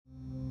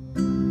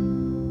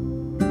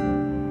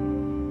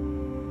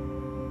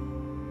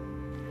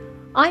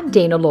I'm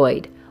Dana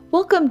Lloyd.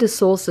 Welcome to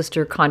Soul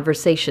Sister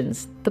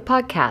Conversations, the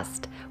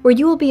podcast, where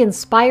you will be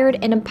inspired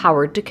and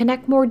empowered to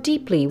connect more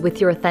deeply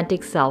with your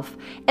authentic self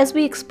as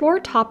we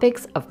explore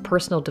topics of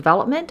personal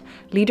development,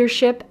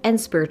 leadership, and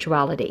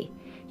spirituality.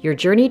 Your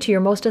journey to your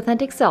most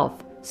authentic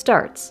self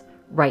starts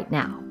right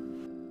now.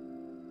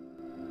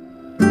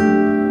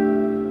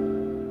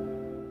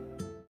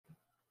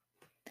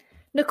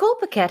 Nicole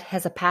Paquet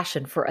has a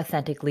passion for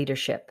authentic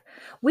leadership.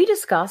 We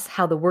discuss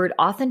how the word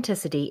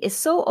authenticity is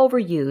so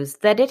overused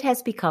that it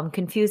has become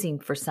confusing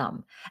for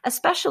some,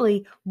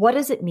 especially what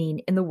does it mean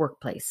in the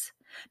workplace.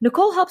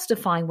 Nicole helps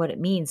define what it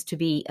means to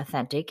be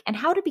authentic and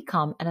how to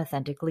become an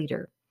authentic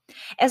leader.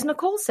 As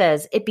Nicole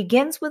says, it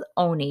begins with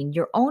owning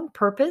your own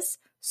purpose,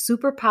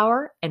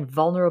 superpower, and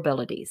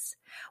vulnerabilities.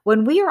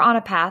 When we are on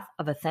a path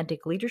of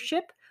authentic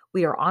leadership,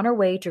 we are on our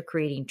way to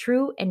creating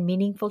true and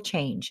meaningful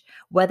change,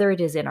 whether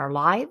it is in our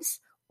lives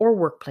or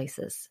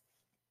workplaces.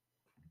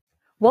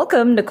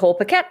 Welcome, Nicole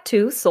Paquet,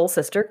 to Soul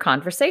Sister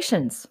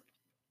Conversations.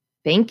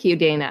 Thank you,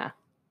 Dana.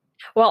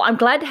 Well, I'm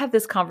glad to have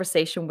this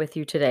conversation with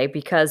you today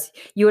because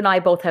you and I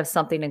both have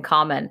something in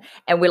common,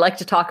 and we like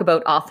to talk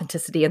about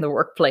authenticity in the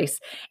workplace,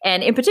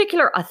 and in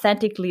particular,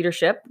 authentic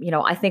leadership.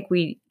 I think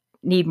we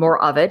need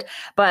more of it.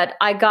 But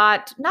I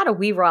got not a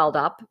wee riled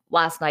up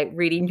last night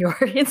reading your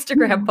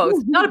Instagram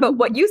post, not about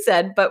what you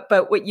said, but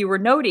what you were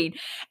noting.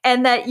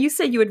 And that you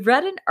said you had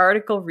read an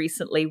article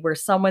recently where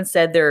someone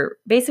said they're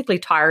basically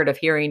tired of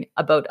hearing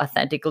about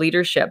authentic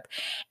leadership.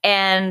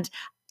 And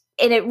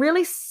it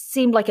really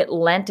seemed like it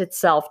lent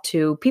itself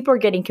to people are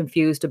getting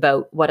confused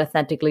about what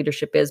authentic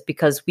leadership is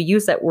because we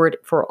use that word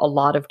for a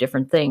lot of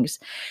different things.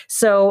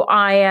 So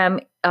I am,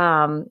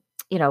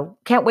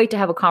 can't wait to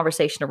have a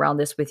conversation around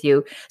this with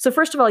you. So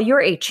first of all,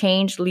 you're a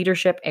change,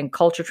 leadership, and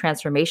culture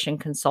transformation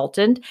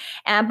consultant.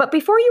 But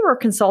before you were a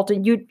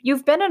consultant,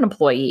 you've been an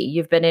employee.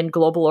 You've been in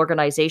global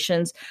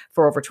organizations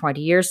for over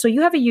 20 years. So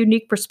you have a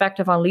unique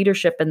perspective on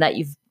leadership and that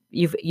you've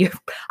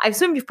I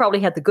assume you've probably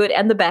had the good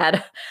and the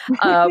bad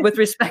with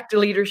respect to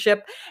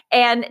leadership.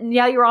 And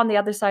now you're on the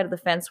other side of the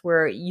fence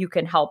where you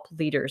can help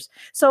leaders.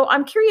 So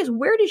I'm curious,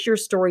 where does your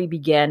story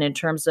begin in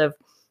terms of,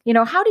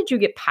 how did you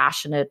get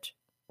passionate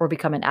or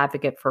become an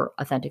advocate for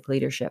authentic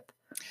leadership?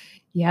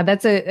 Yeah,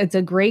 it's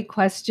a great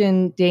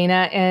question,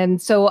 Dana.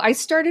 And so I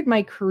started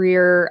my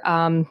career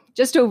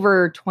just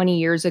over 20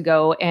 years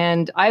ago,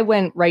 and I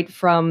went right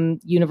from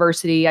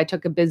university. I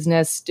took a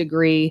business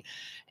degree,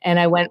 and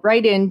I went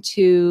right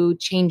into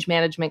change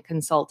management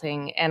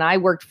consulting. And I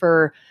worked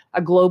for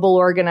a global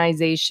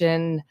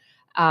organization,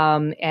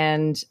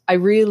 and I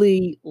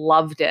really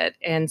loved it.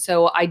 And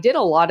so I did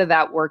a lot of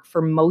that work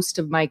for most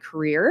of my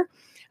career.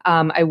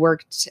 I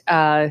worked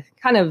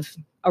kind of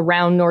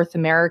around North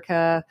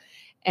America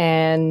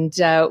and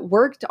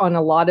worked on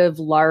a lot of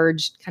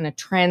large kind of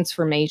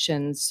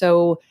transformations.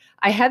 So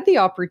I had the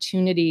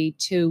opportunity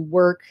to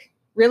work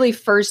really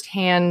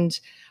firsthand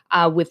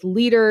with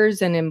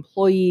leaders and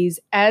employees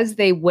as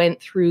they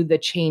went through the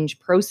change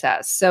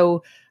process.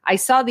 So I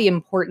saw the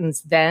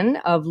importance then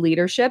of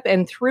leadership,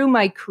 and through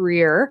my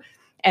career,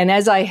 and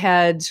as I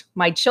had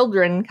my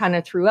children kind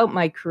of throughout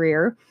my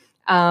career,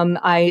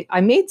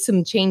 I made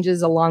some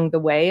changes along the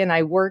way, and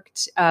I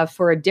worked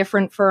for a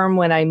different firm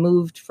when I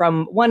moved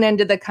from one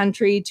end of the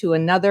country to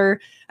another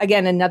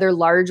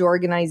large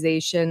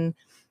organization.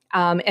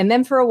 And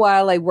then for a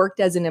while, I worked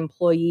as an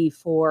employee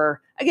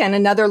for, again,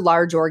 another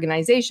large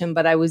organization,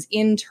 but I was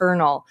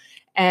internal.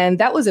 And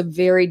that was a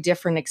very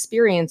different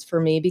experience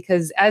for me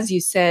because, as you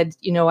said,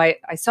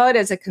 I saw it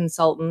as a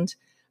consultant.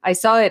 I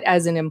saw it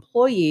as an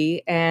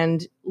employee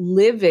and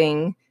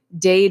living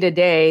day to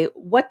day.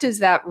 What does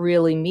that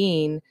really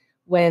mean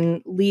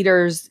when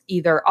leaders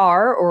either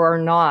are or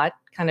are not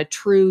kind of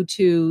true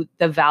to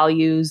the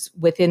values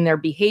within their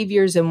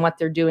behaviors and what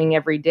they're doing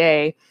every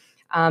day?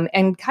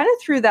 And kind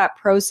of through that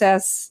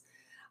process,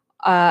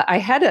 I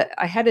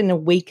had an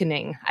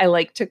awakening, I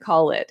like to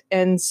call it.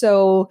 And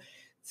so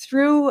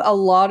through a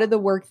lot of the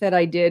work that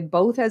I did,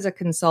 both as a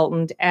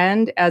consultant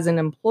and as an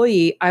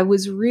employee, I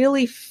was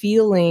really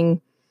feeling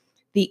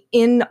the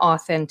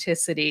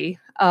inauthenticity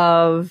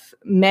of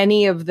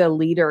many of the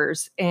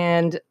leaders.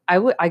 And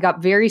I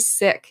got very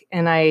sick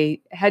and I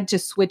had to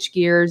switch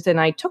gears, and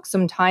I took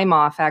some time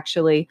off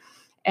actually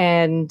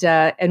and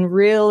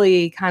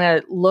really kind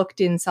of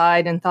looked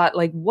inside and thought,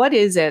 like, what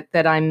is it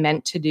that I'm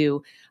meant to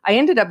do? I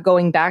ended up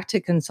going back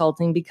to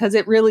consulting because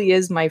it really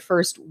is my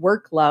first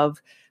work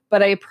love,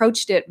 but I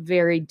approached it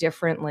very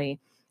differently.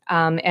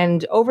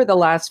 And over the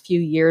last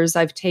few years,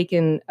 I've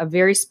taken a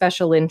very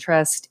special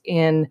interest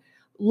in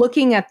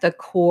looking at the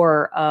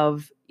core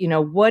of,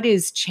 what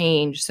is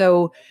change?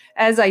 So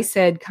as I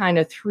said, kind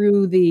of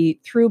through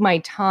my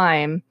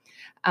time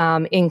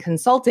in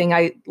consulting,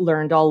 I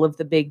learned all of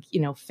the big,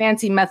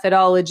 fancy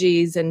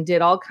methodologies and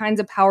did all kinds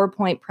of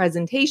PowerPoint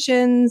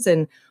presentations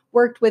and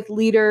worked with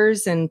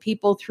leaders and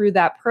people through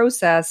that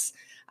process.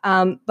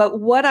 But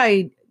what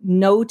I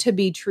know to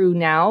be true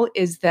now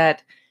is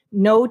that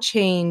no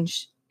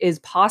change is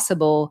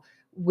possible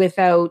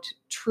without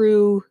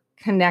true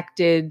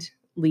connected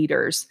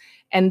leaders.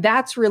 And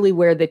that's really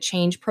where the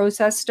change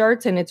process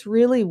starts. And it's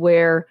really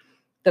where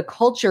the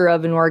culture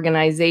of an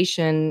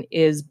organization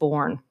is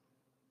born.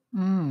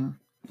 Mm,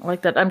 I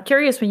like that. I'm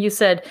curious when you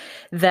said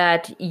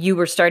that you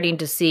were starting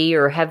to see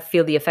or have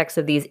feel the effects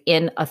of these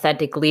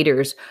inauthentic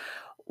leaders.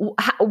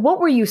 What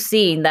were you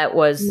seeing that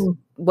was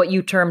what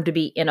you termed to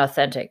be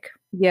inauthentic?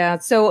 Yeah.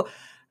 So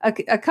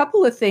a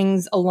couple of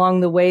things along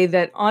the way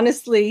that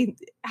honestly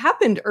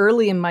happened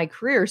early in my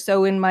career.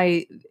 So in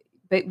my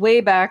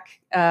way back,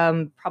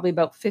 probably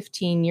about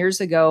 15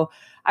 years ago,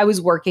 I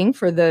was working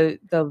for the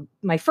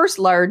my first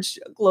large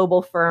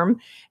global firm,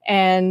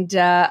 and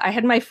I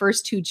had my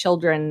first two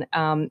children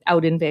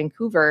out in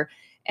Vancouver,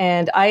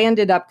 and I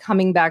ended up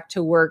coming back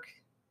to work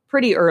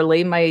pretty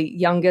early. My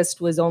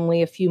youngest was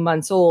only a few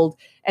months old.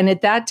 And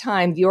at that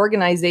time, the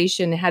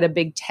organization had a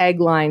big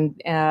tagline.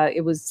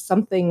 It was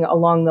something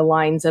along the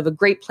lines of a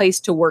great place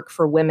to work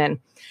for women.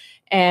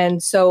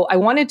 And so I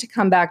wanted to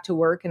come back to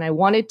work and I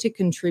wanted to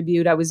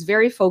contribute. I was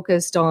very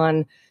focused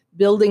on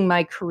building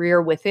my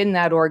career within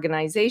that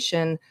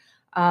organization.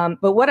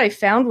 But what I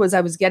found was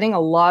I was getting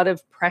a lot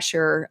of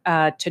pressure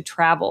to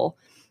travel.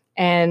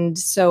 And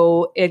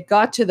so it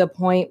got to the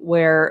point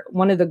where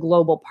one of the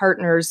global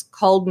partners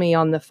called me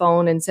on the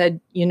phone and said,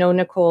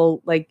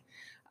 Nicole, like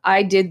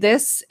I did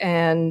this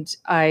and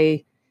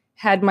I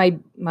had my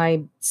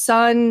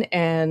son,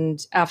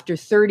 and after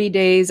 30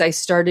 days I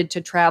started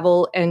to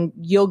travel, and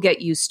you'll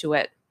get used to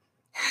it.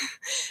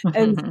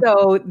 And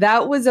so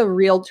that was a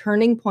real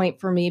turning point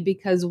for me,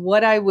 because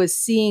what I was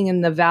seeing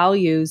in the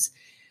values,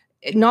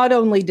 not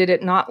only did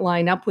it not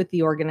line up with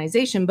the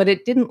organization, but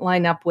it didn't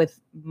line up with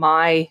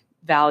my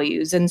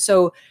values. And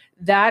so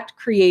that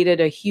created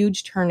a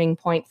huge turning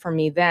point for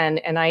me then.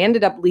 And I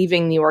ended up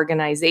leaving the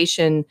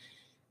organization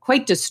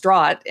quite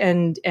distraught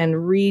and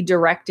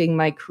redirecting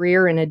my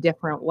career in a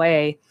different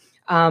way.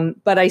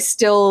 But I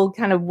still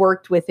kind of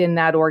worked within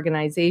that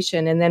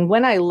organization. And then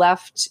when I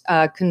left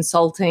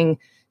consulting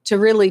to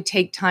really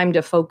take time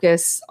to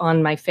focus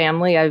on my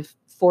family, I've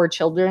 4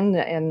 children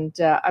and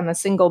I'm a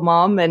single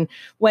mom. And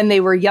when they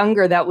were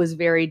younger, that was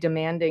very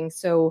demanding.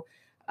 So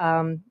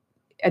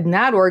in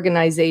that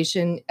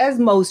organization, as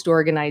most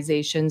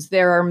organizations,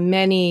 there are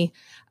many,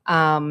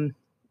 value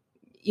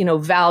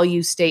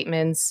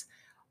statements.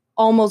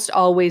 Almost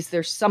always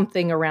there's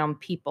something around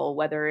people,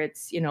 whether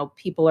it's,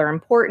 people are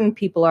important,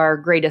 people are our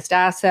greatest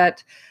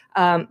asset.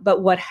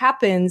 But what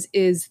happens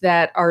is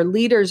that our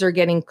leaders are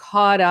getting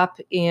caught up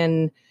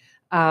in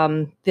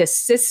this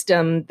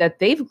system that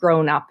they've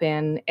grown up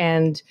in,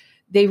 and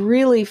they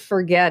really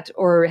forget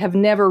or have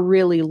never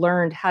really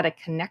learned how to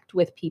connect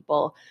with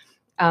people.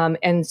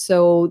 And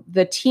so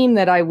the team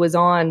that I was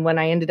on when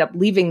I ended up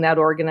leaving that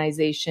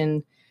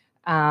organization,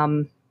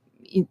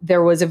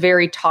 there was a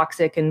very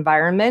toxic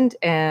environment,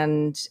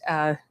 and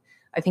I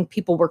think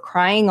people were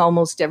crying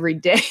almost every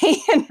day.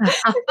 And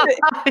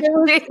it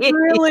was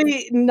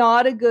really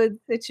not a good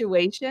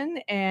situation.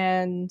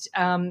 And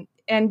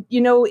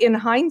in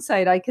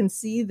hindsight, I can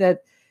see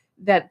that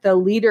the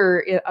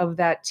leader of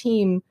that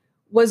team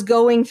was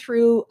going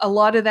through a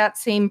lot of that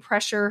same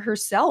pressure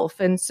herself.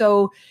 And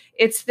so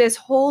it's this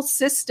whole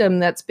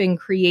system that's been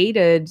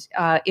created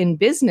in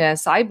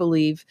business, I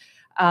believe,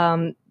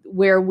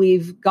 where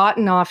we've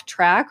gotten off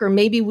track, or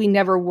maybe we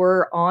never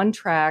were on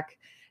track.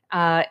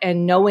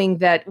 And knowing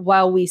that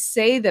while we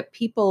say that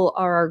people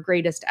are our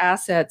greatest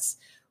assets,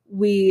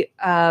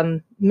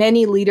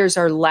 many leaders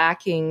are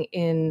lacking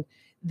in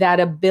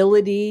that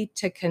ability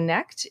to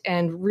connect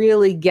and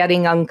really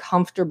getting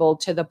uncomfortable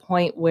to the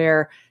point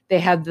where they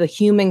have the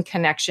human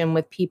connection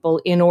with people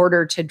in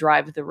order to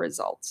drive the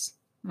results.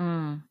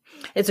 Mm.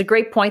 It's a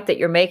great point that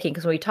you're making,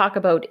 because when we talk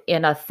about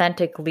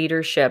inauthentic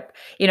leadership,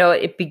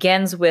 it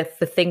begins with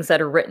the things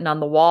that are written on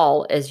the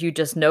wall, as you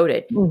just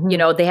noted.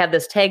 Mm-hmm. They have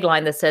this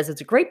tagline that says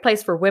it's a great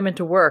place for women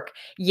to work,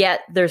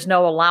 yet there's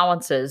no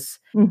allowances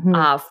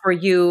for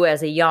you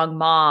as a young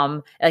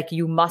mom. Like,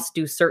 you must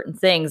do certain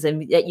things,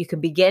 and yet you can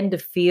begin to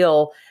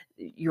feel,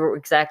 you're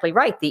exactly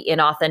right, the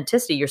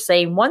inauthenticity. You're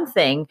saying one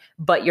thing,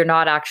 but you're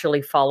not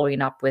actually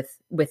following up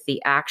with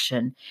the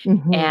action.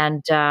 Mm-hmm.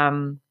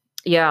 And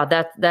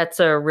yeah, that's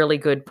a really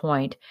good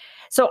point.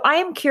 So I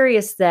am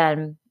curious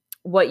then,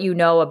 what you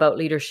know about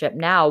leadership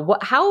now.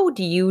 How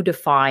do you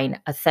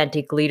define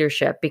authentic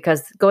leadership?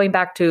 Because going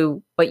back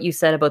to what you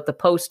said about the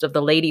post of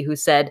the lady who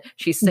said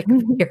she's sick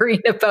of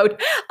hearing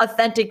about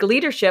authentic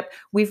leadership,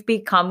 we've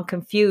become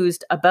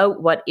confused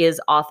about what is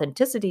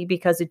authenticity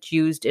because it's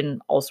used in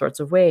all sorts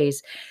of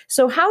ways.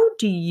 So how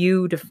do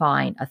you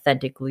define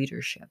authentic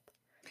leadership?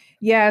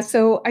 Yeah,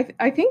 so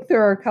I think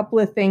there are a couple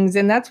of things.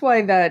 And that's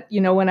why that,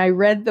 when I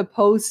read the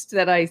post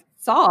that I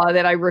saw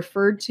that I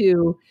referred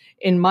to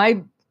in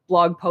my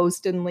blog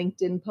post and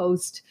LinkedIn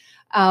post,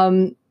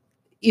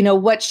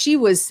 what she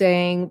was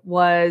saying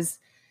was,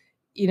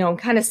 I'm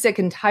kind of sick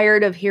and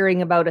tired of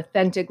hearing about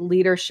authentic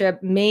leadership.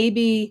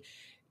 Maybe,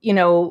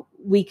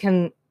 we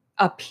can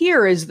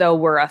appear as though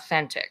we're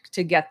authentic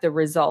to get the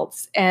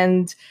results.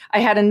 And I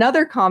had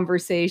another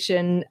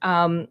conversation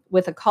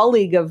with a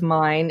colleague of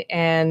mine,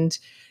 and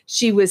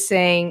she was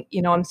saying,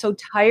 I'm so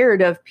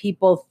tired of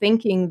people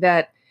thinking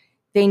that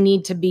they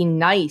need to be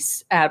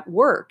nice at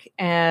work,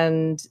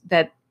 and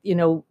that,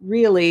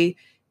 really,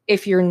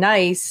 if you're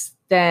nice,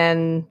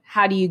 then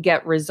how do you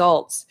get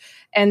results?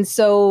 And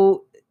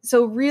so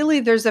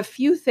really there's a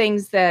few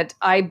things that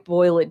I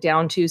boil it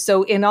down to.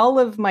 So in all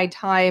of my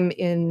time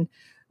in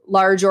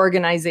large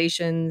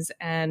organizations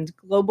and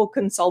global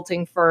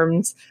consulting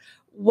firms,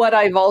 what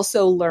I've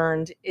also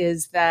learned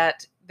is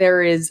that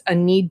there is a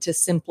need to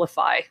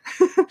simplify.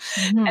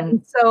 Mm-hmm.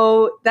 And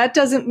so that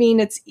doesn't mean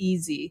it's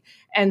easy.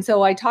 And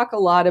so I talk a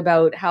lot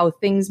about how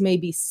things may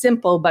be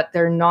simple, but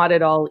they're not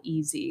at all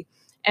easy.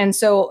 And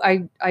so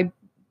I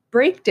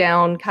break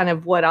down kind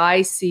of what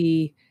I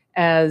see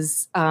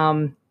as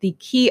the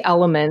key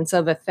elements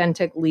of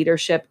authentic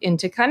leadership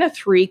into kind of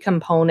three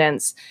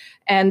components.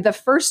 And the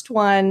first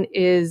one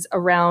is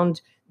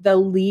around the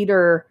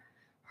leader,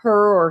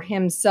 her or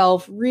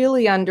himself,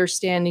 really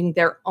understanding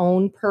their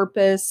own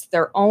purpose,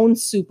 their own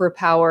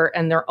superpower,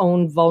 and their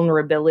own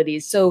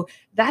vulnerabilities. So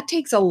that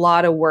takes a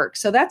lot of work.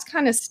 So that's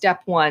kind of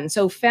step one.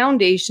 So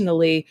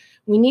foundationally,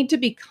 we need to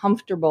be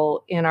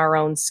comfortable in our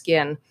own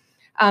skin.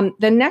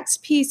 The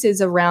next piece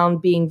is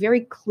around being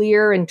very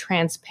clear and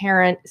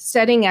transparent,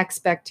 setting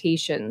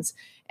expectations,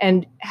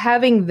 and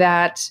having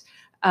that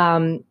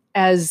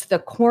as the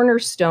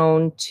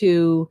cornerstone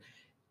to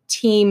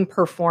team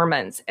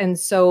performance. And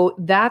so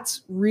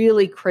that's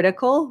really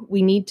critical.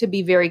 We need to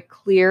be very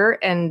clear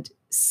and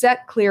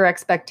set clear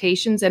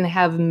expectations and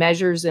have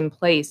measures in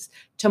place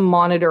to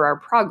monitor our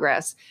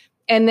progress.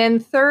 And then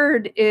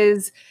third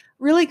is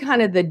really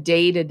kind of the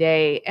day to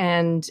day,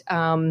 and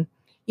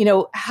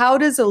how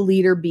does a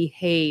leader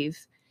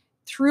behave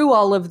through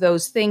all of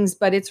those things?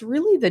 But it's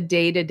really the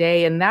day to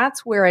day. And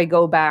that's where I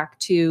go back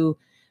to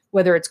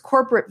whether it's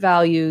corporate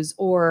values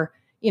or,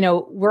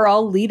 we're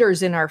all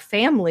leaders in our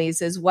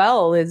families as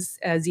well as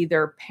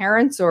either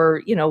parents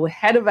or,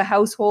 head of a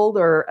household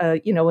or,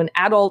 an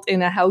adult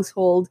in a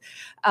household.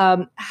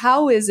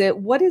 How is it?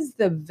 What is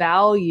the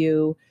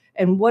value?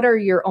 And what are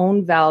your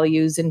own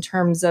values in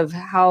terms of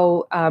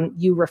how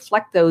you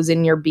reflect those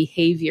in your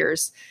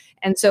behaviors?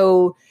 And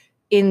so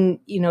in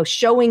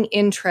showing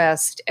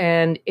interest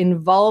and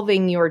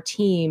involving your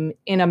team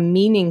in a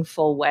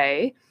meaningful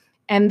way.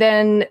 And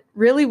then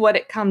really what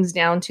it comes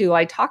down to,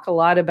 I talk a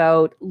lot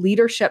about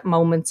leadership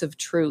moments of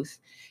truth.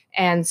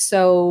 And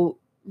so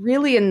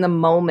really in the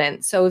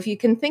moment. So if you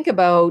can think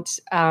about,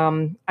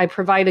 I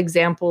provide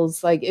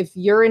examples like if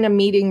you're in a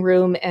meeting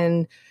room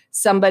and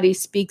somebody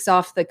speaks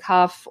off the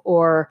cuff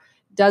or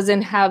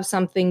doesn't have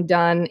something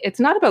done, it's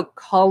not about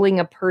calling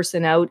a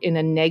person out in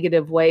a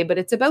negative way, but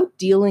it's about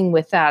dealing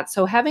with that.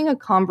 So having a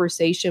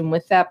conversation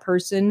with that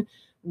person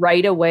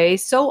right away.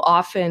 So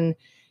often,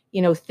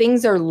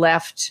 things are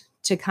left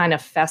to kind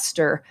of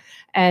fester.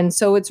 And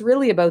so it's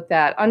really about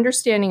that,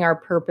 understanding our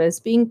purpose,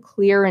 being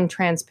clear and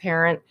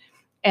transparent,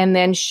 and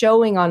then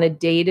showing on a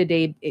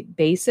day-to-day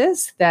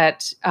basis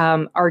that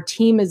our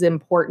team is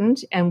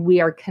important and we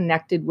are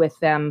connected with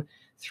them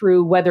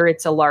through whether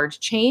it's a large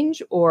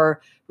change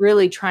or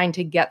really trying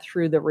to get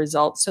through the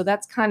results. So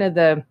that's kind of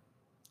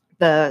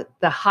the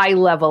high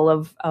level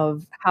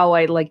of how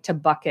I like to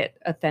bucket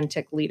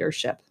authentic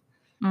leadership.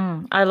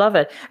 I love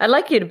it. I'd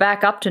like you to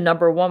back up to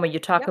number one when you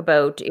talk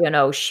about,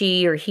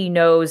 she or he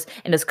knows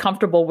and is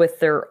comfortable with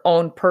their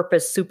own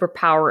purpose,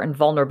 superpower, and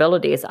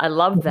vulnerabilities. I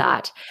love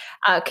that.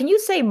 Can you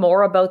say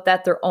more about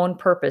that, their own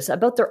purpose,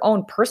 about their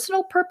own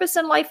personal purpose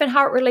in life and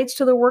how it relates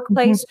to the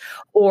workplace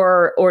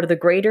or to the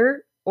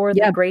greater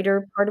the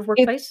greater part of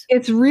workplace?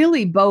 It's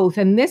really both.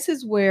 And this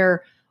is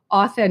where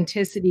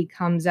authenticity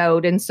comes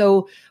out. And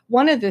so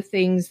one of the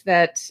things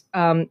that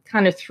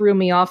kind of threw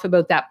me off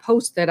about that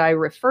post that I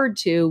referred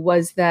to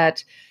was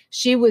that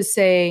she was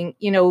saying,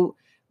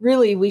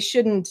 really, we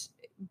shouldn't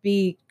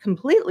be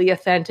completely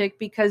authentic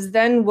because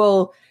then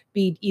we'll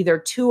be either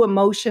too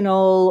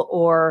emotional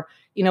or,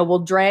 we'll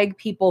drag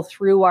people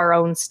through our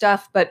own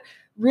stuff. But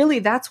really,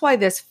 that's why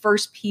this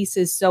first piece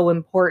is so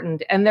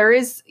important. And there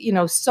is,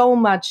 so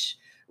much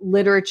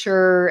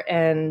literature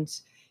and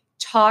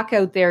talk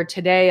out there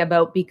today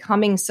about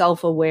becoming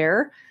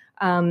self-aware.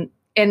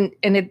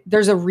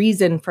 There's a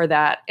reason for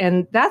that.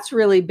 And that's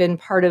really been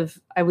part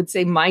of, I would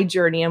say, my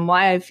journey and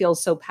why I feel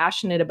so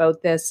passionate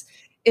about this.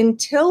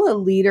 Until a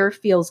leader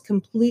feels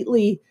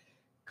completely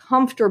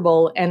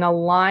comfortable and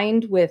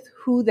aligned with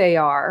who they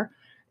are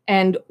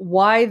and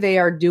why they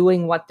are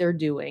doing what they're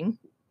doing,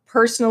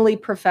 personally,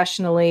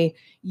 professionally,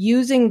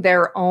 using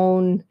their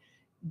own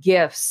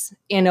gifts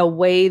in a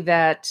way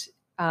that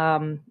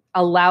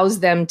allows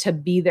them to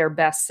be their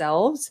best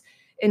selves,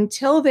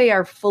 until they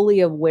are fully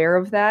aware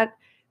of that,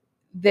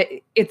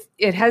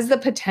 it has the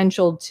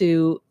potential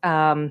to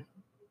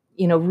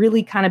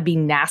really kind of be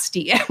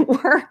nasty at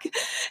work.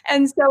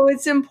 And so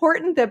it's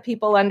important that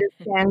people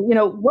understand,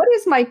 what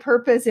is my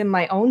purpose in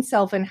my own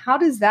self and how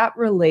does that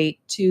relate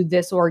to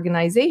this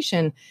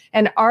organization?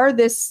 And are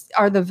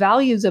the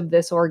values of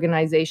this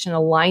organization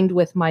aligned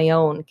with my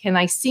own? Can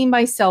I see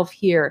myself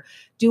here?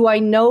 Do I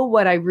know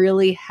what I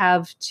really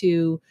have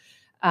to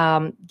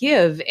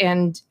give?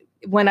 And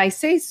when I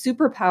say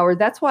superpower,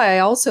 that's why I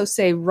also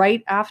say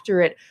right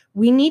after it,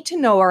 we need to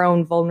know our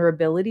own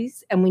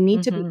vulnerabilities and we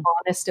need to be Mm-hmm.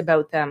 honest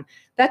about them.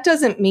 That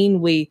doesn't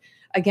mean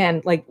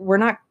again, like we're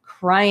not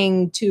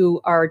crying to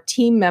our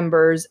team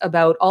members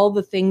about all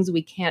the things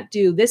we can't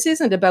do. This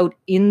isn't about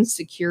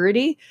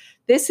insecurity.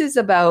 This is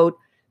about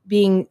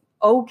being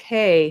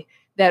okay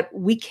that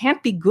we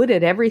can't be good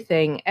at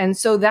everything. And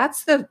so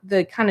that's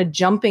the kind of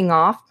jumping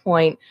off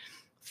point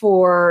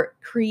for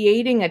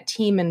creating a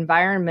team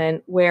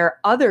environment where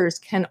others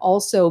can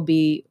also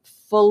be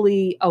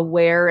fully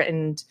aware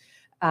and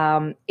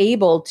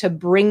able to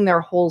bring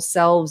their whole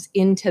selves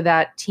into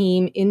that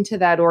team, into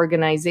that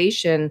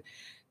organization,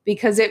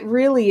 because it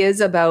really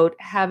is about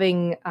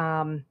having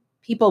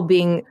people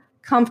being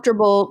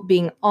comfortable,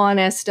 being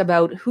honest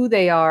about who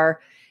they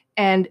are,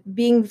 and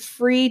being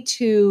free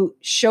to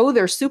show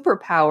their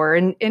superpower.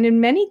 And in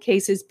many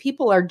cases,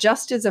 people are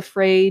just as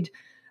afraid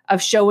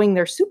of showing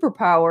their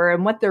superpower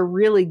and what they're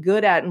really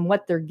good at and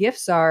what their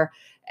gifts are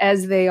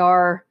as they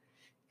are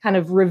kind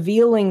of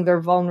revealing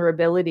their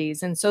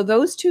vulnerabilities. And so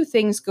those two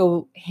things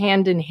go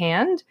hand in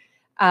hand.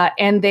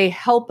 And they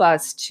help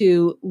us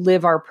to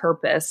live our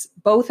purpose,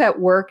 both at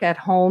work, at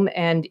home,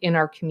 and in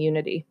our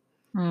community.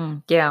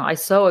 Yeah, I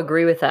so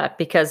agree with that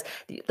because,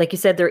 like you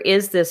said, there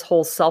is this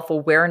whole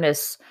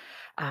self-awareness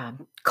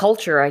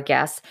culture, I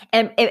guess,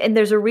 and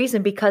there's a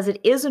reason because it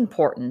is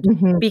important.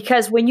 Mhm.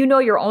 Because when you know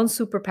your own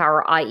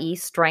superpower, i.e.,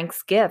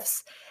 strengths,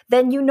 gifts,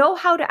 then you know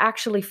how to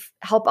actually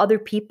help other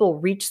people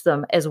reach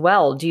them as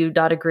well. Do you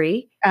not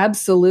agree?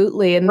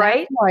 Absolutely. And that's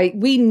Right? why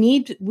we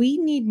need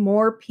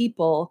more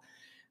people,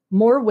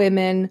 more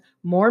women,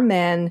 more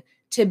men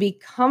to be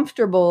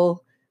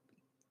comfortable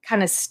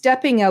kind of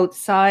stepping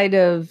outside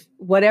of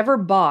whatever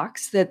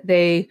box that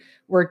they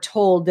were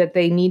told that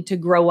they need to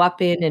grow up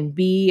in and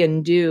be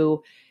and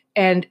do,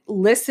 and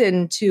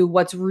listen to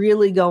what's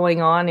really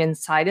going on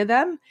inside of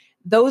them.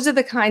 Those are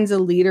the kinds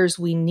of leaders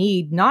we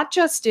need, not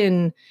just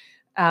in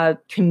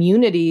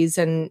communities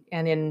and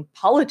in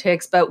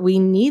politics, but we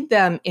need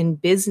them in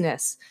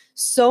business.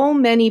 So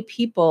many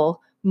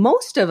people,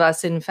 most of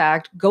us, in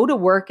fact, go to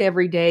work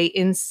every day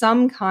in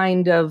some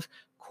kind of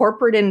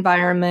corporate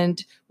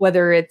environment,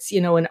 whether it's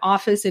an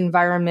office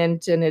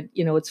environment and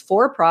it's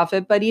for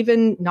profit, but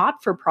even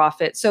not for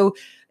profit. So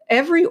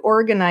every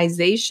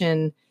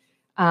organization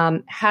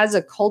has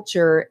a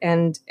culture,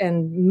 and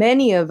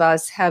many of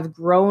us have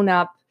grown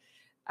up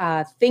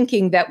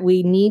thinking that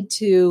we need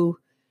to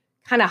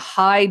kind of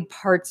hide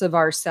parts of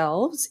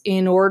ourselves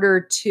in order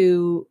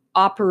to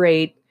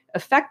operate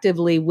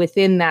effectively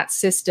within that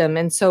system.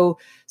 And so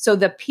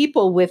the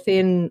people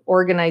within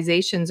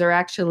organizations are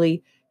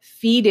actually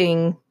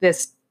feeding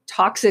this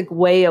toxic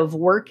way of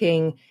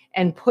working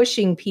and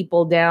pushing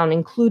people down,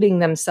 including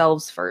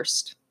themselves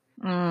first.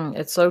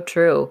 It's so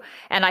true.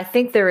 And I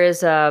think there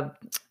is a,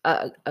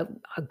 a,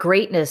 a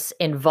greatness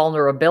in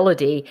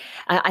vulnerability.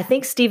 I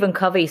think Stephen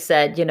Covey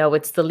said,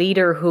 it's the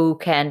leader who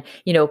can,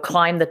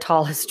 climb the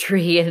tallest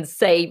tree and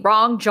say,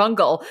 wrong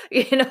jungle.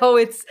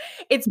 It's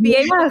be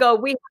able to Yes, go,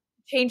 we have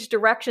to change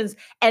directions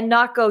and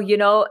not go,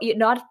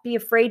 not be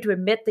afraid to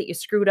admit that you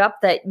screwed up,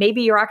 that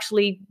maybe you're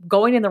actually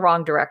going in the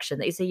wrong direction.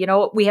 They say,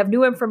 we have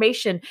new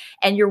information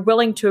and you're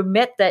willing to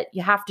admit that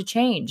you have to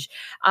change.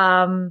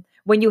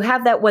 When you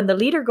have that, when the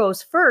leader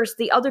goes first,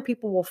 the other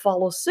people will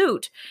follow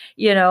suit,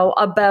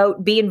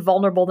 about being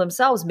vulnerable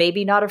themselves,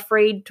 maybe not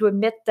afraid to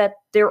admit that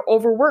they're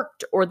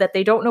overworked or that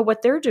they don't know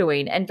what they're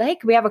doing. And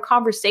like, we have a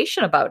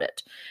conversation about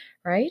it,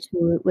 right?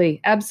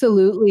 absolutely.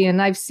 Absolutely.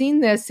 And I've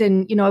seen this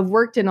I've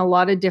worked in a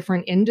lot of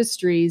different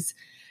industries,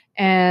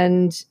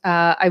 and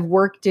I've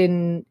worked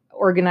in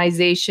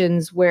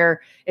organizations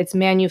where it's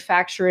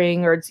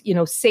manufacturing or it's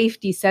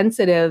safety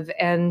sensitive,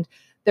 and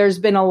there's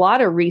been a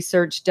lot of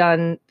research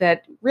done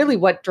that really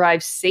what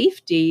drives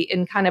safety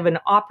in kind of an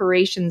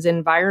operations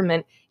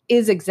environment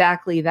is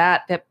exactly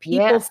that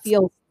people Yes.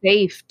 feel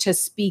safe to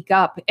speak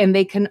up, and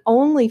they can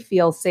only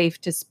feel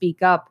safe to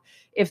speak up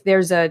if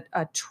there's a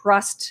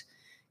trust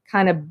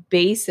kind of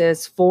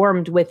basis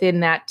formed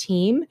within that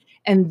team.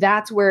 And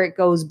that's where it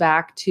goes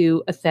back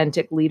to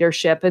authentic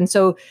leadership. And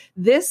so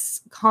this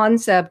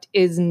concept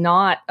is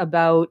not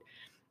about,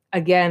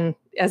 again,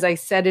 as I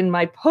said in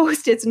my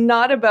post, it's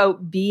not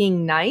about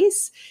being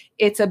nice.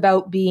 It's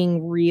about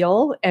being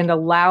real and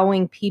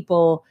allowing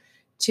people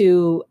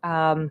to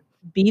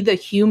be the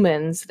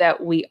humans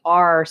that we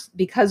are,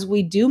 because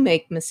we do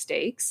make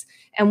mistakes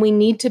and we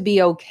need to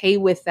be okay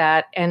with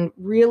that and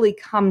really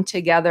come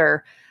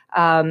together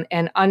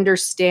and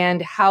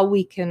understand how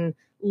we can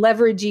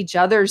leverage each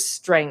other's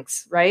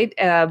strengths, right?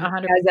 As a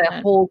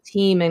 100%. whole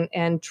team,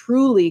 and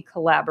truly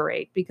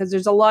collaborate, because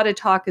there's a lot of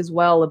talk as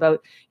well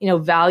about,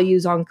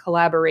 values on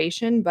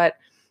collaboration, but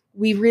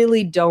we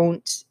really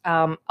don't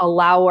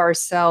allow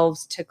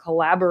ourselves to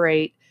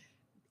collaborate.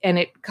 And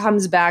it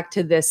comes back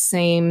to this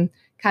same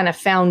kind of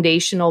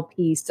foundational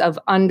piece of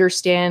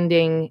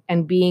understanding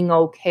and being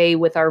okay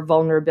with our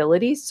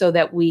vulnerabilities so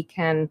that we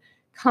can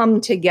come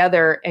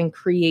together and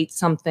create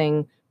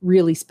something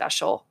really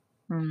special.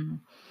 Mm.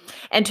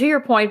 And to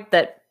your point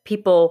that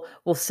people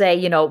will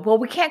say, well,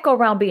 we can't go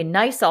around being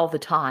nice all the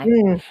time.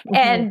 Mm-hmm.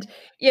 And,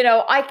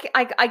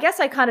 I guess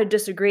I kind of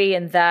disagree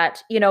in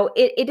that,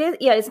 it is,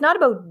 yeah, it's not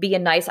about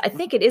being nice. I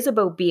think it is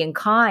about being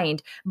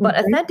kind, but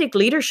Mm-hmm. authentic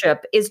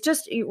leadership is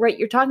just, right,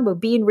 you're talking about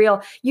being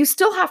real. You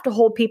still have to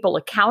hold people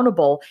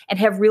accountable and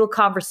have real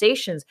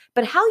conversations,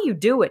 but how you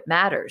do it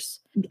matters.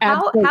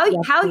 How you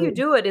Absolutely.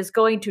 do it is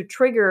going to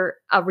trigger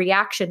a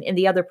reaction in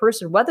the other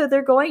person, whether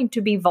they're going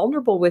to be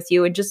vulnerable with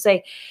you and just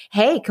say,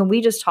 hey, can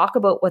we just talk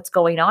about what's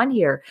going on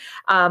here?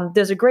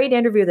 There's a great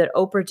interview that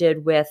Oprah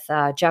did with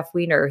Jeff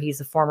Weiner. He's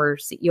the former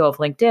CEO of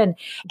LinkedIn,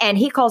 and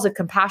he calls it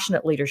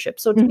compassionate leadership.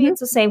 So to me, Mm-hmm. it's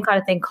the same kind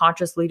of thing,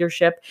 conscious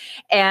leadership.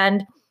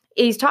 And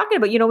he's talking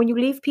about, when you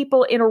leave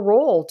people in a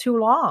role too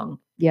long,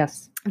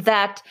 Yes.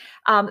 that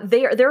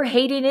they're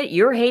hating it,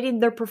 you're hating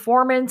their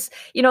performance.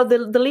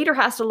 The leader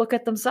has to look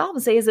at themselves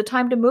and say, is it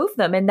time to move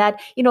them? And that,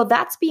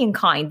 that's being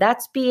kind,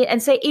 that's being,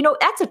 and say,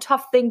 that's a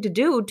tough thing to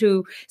do,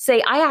 to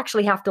say, I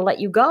actually have to let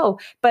you go.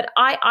 But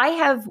I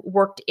have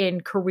worked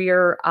in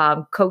career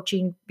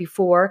coaching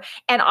before,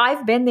 and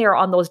I've been there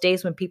on those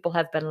days when people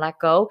have been let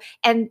go,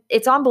 and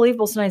it's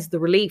unbelievable sometimes the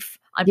relief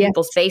on Yes.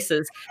 people's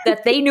faces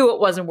that they knew it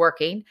wasn't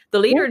working, the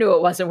leader knew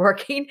it wasn't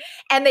working,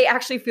 and they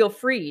actually feel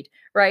freed,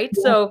 right?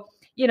 Yeah. So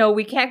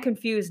we can't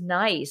confuse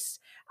nice.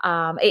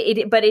 But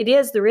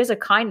there is a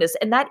kindness,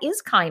 and that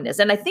is kindness.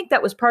 And I think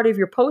that was part of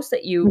your post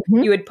that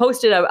Mm-hmm. you had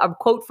posted a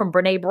quote from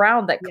Brene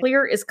Brown that Yeah.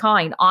 clear is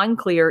kind,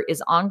 unclear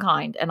is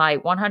unkind. And I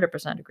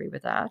 100% agree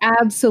with that.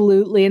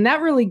 Absolutely. And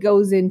that really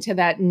goes into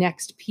that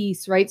next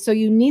piece, right? So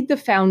you need the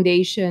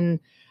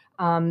foundation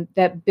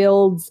that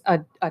builds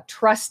a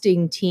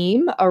trusting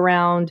team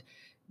around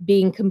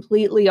being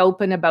completely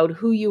open about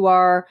who you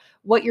are,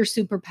 what your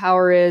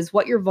superpower is,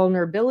 what your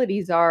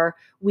vulnerabilities are.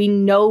 We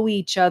know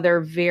each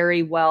other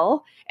very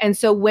well. And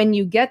so when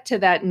you get to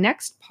that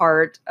next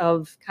part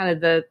of kind of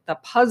the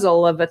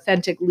puzzle of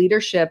authentic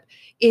leadership,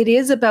 it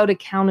is about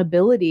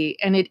accountability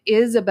and it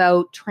is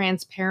about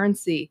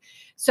transparency.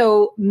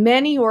 So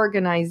many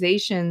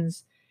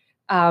organizations,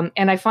 and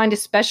I find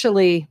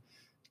especially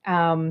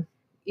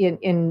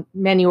in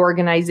many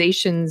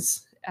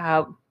organizations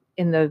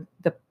in the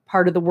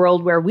part of the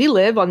world where we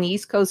live on the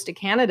east coast of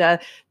Canada,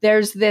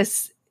 there's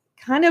this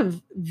kind of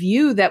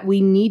view that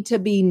we need to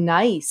be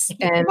nice,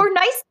 and We're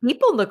nice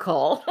people,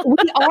 Nicole.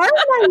 we are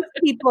nice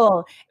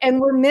people,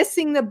 and we're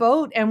missing the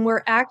boat. And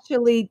we're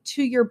actually,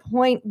 to your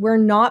point, we're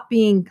not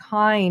being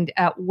kind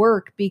at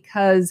work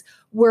because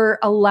we're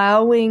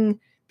allowing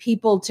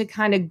people to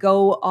kind of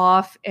go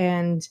off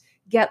and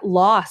get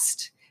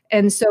lost.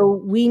 And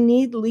so we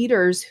need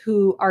leaders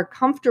who are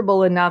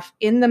comfortable enough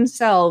in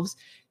themselves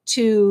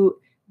to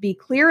be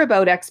clear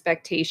about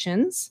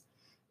expectations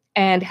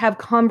and have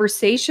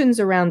conversations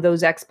around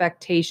those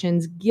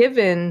expectations,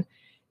 given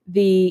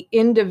the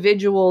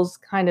individual's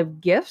kind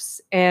of gifts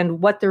and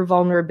what their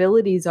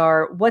vulnerabilities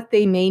are, what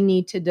they may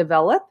need to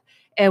develop,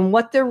 and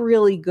what they're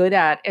really good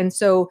at. And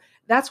so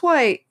that's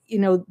why,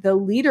 the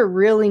leader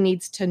really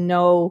needs to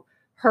know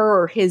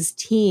her or his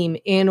team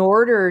in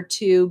order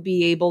to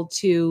be able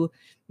to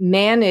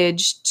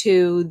manage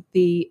to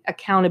the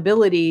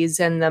accountabilities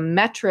and the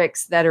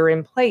metrics that are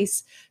in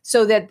place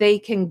so that they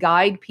can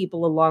guide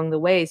people along the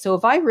way. So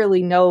if I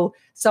really know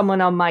someone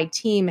on my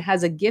team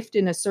has a gift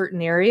in a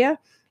certain area,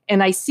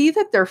 and I see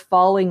that they're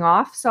falling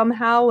off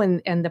somehow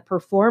and the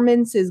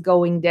performance is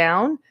going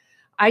down,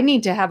 I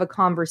need to have a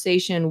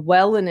conversation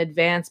well in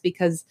advance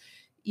because,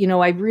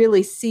 I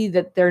really see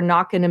that they're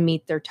not going to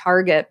meet their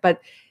target.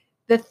 But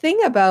the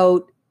thing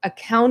about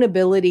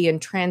accountability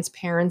and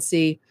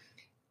transparency,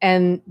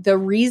 and the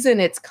reason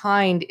it's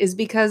kind, is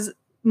because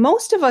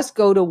most of us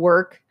go to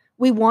work,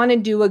 we want to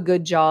do a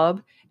good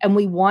job and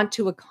we want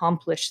to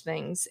accomplish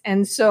things.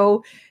 And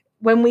so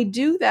when we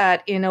do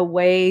that in a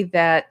way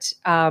that,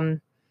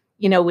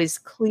 is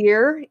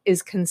clear,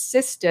 is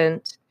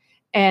consistent,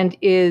 and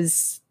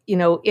is,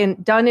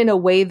 done in a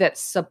way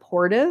that's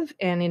supportive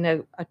and in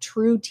a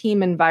true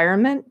team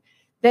environment,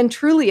 then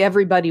truly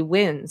everybody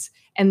wins.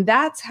 And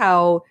that's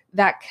how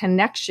that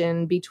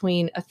connection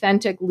between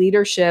authentic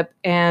leadership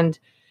and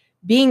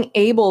being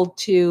able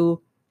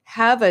to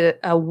have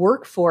a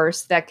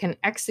workforce that can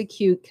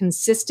execute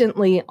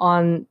consistently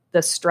on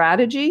the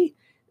strategy,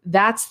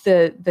 that's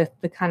the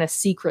kind of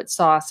secret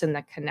sauce and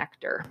the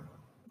connector.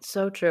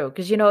 So true.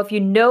 Because, if you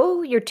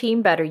know your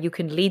team better, you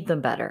can lead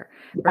them better,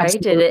 right?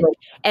 Absolutely.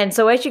 And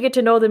so as you get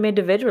to know them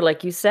individually,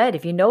 like you said,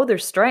 if you know their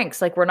strengths,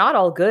 like we're not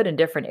all good in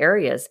different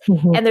areas.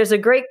 Mhm. And there's a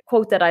great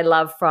quote that I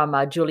love from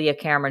Julia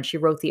Cameron. She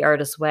wrote The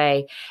Artist's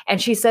Way.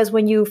 And she says,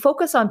 when you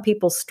focus on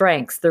people's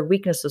strengths, their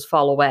weaknesses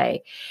fall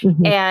away.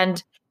 Mhm.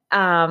 And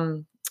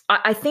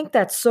I think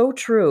that's so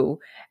true.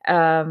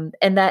 And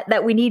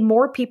that we need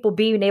more people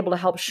being able to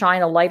help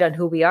shine a light on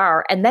who we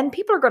are. And then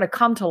people are going to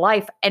come to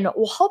life and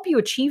will help you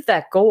achieve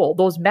that goal,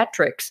 those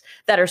metrics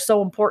that are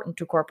so important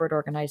to corporate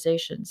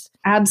organizations.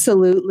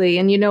 Absolutely.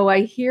 And,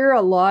 I hear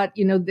a lot,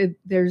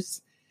 there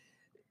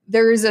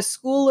is a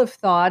school of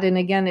thought, and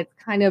again, it's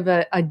kind of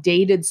a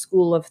dated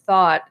school of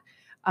thought,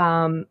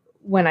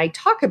 when I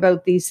talk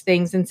about these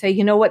things and say,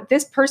 you know what,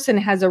 this person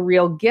has a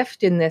real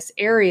gift in this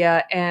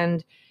area,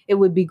 and it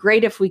would be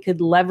great if we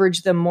could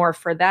leverage them more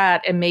for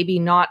that and maybe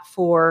not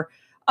for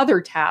other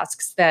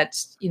tasks that,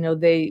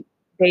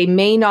 they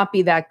may not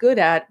be that good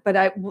at.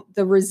 But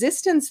the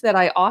resistance that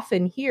I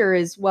often hear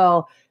is,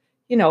 well,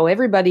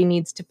 everybody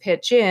needs to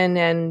pitch in,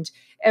 and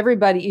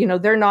everybody,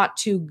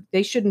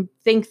 they shouldn't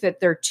think that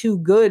they're too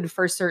good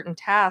for certain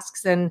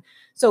tasks. And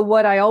so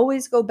what I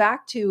always go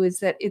back to is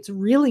that it's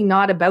really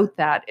not about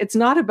that. It's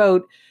not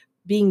about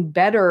being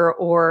better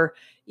or,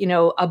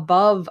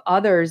 above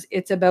others.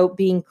 It's about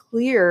being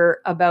clear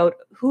about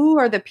who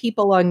are the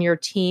people on your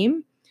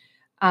team,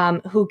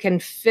 who can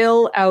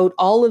fill out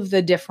all of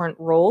the different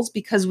roles,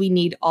 because we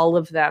need all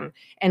of them.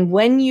 And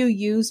when you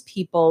use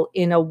people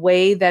in a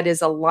way that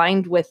is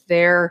aligned with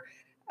their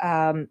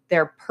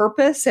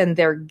purpose and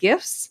their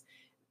gifts,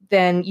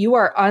 then you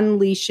are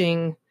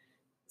unleashing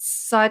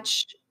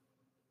such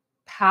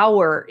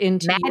power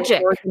into your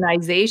Magic.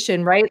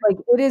 organization, right? Like,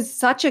 it is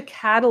such a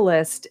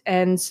catalyst.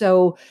 And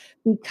so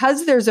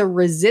because there's a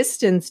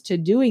resistance to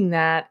doing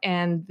that,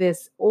 and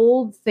this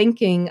old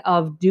thinking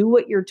of do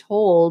what you're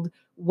told,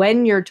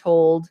 when you're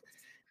told,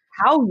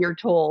 how you're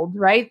told,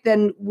 right?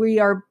 Then we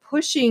are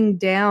pushing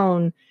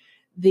down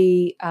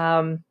the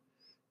kind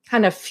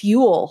of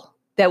fuel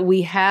that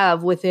we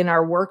have within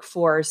our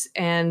workforce.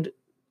 And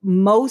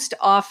most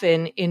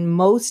often, in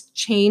most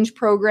change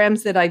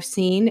programs that I've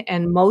seen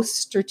and most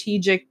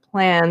strategic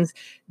plans,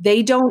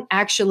 they don't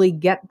actually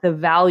get the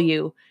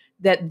value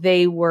that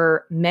they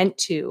were meant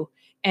to.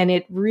 And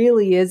it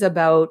really is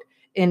about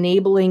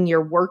enabling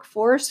your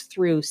workforce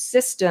through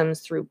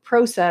systems, through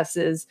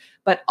processes,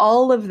 but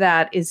all of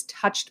that is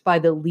touched by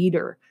the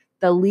leader.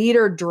 The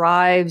leader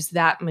drives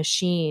that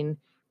machine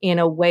in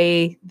a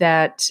way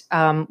that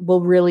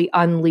will really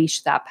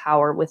unleash that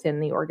power within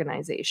the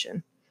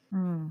organization.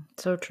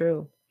 So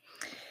true.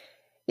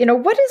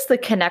 What is the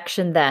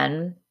connection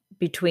then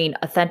between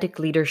authentic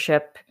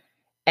leadership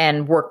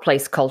and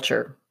workplace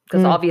culture?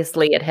 Because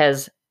obviously it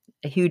has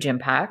a huge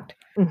impact.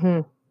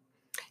 Mm-hmm.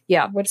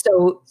 Yeah.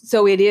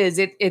 So it is.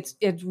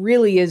 It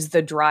really is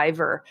the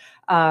driver.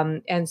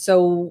 And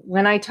so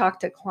when I talk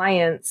to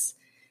clients,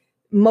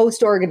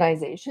 most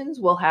organizations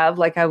will have,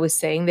 like I was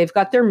saying, they've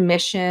got their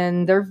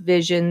mission, their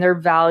vision, their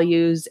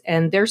values,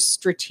 and their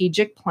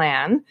strategic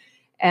plan.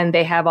 And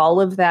they have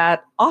all of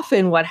that.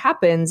 Often what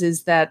happens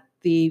is that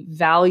the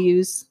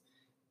values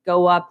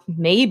go up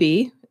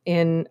maybe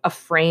in a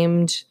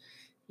framed,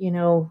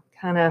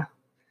 kind of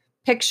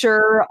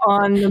picture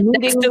on the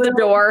meeting Next to the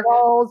door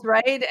walls,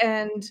 right?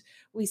 And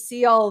we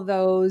see all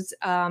those.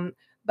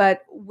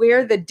 But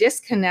where the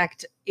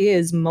disconnect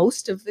is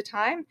most of the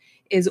time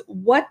is,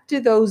 what do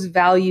those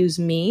values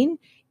mean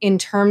in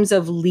terms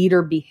of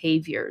leader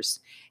behaviors?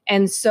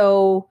 And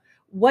so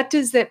what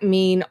does that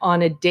mean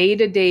on a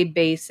day-to-day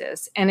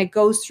basis? And it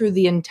goes through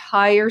the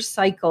entire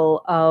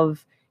cycle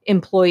of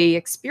employee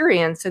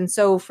experience. And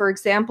so, for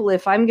example,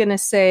 if I'm going to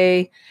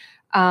say,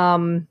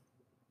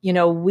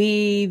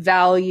 we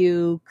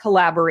value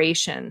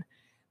collaboration,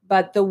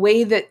 but the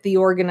way that the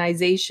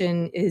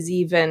organization is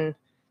even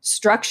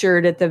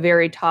structured at the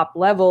very top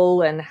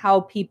level and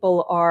how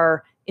people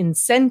are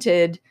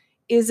incented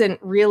isn't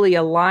really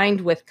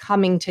aligned with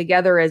coming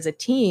together as a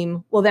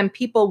team, well, then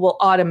people will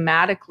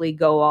automatically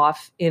go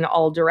off in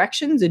all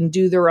directions and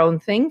do their own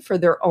thing for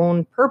their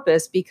own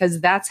purpose,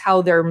 because that's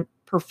how their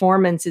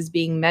performance is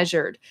being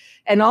measured.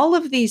 And all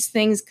of these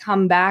things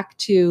come back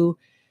to,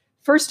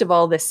 first of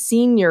all, the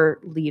senior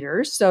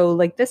leaders. So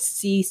like the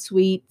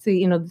C-suite,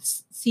 the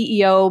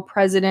CEO,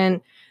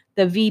 president,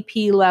 the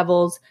VP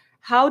levels,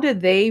 how do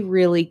they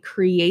really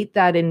create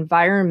that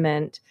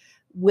environment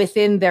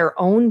within their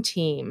own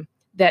team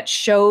that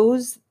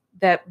shows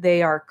that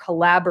they are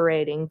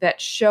collaborating, that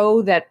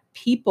show that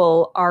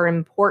people are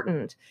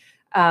important,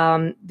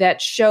 that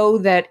show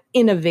that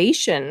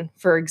innovation,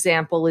 for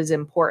example, is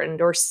important,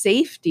 or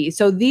safety.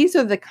 So these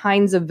are the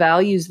kinds of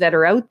values that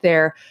are out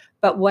there.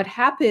 But what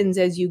happens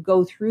as you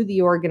go through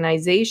the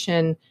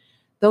organization,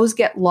 those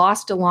get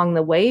lost along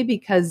the way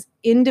because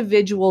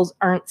individuals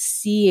aren't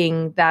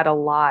seeing that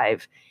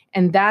alive.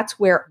 And that's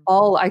where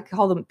I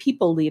call them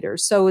people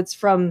leaders. So it's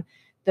from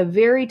the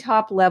very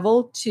top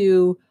level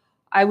to,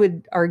 I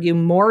would argue,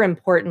 more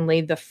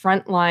importantly, the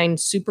frontline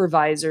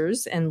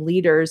supervisors and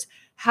leaders.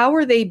 How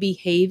are they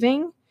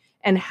behaving,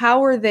 and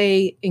how are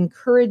they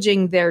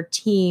encouraging their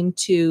team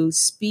to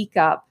speak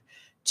up,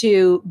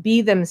 to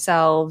be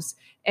themselves,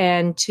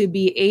 and to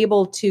be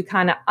able to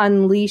kind of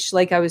unleash,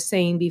 like I was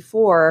saying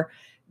before,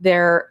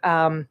 their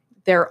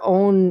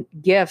own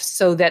gifts,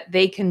 so that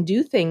they can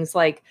do things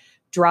like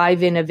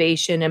drive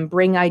innovation and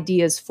bring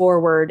ideas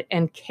forward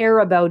and care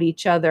about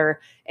each other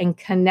and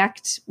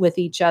connect with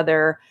each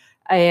other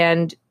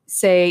and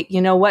say,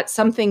 you know what,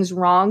 something's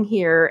wrong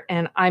here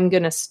and I'm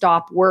going to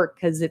stop work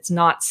because it's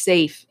not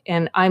safe.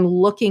 And I'm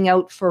looking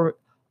out for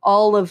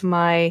all of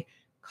my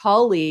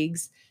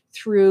colleagues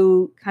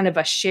through kind of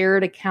a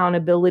shared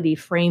accountability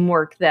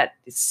framework that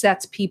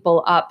sets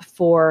people up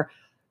for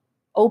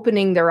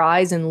opening their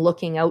eyes and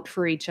looking out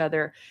for each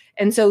other.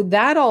 And so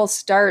that all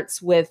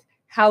starts with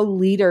how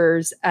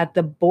leaders at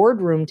the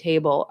boardroom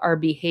table are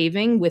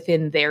behaving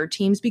within their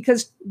teams,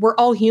 because we're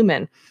all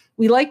human.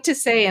 We like to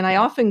say, and I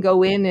often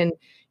go in and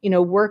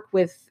work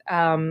with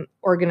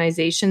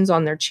organizations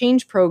on their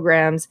change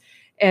programs,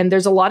 and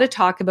there's a lot of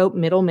talk about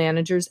middle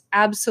managers,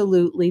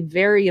 absolutely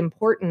very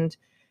important,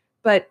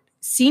 but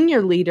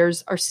senior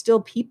leaders are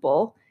still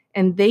people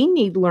and they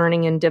need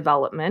learning and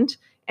development.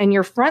 And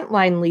your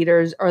frontline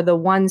leaders are the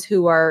ones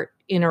who are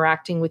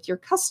interacting with your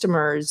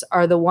customers,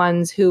 are the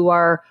ones who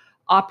are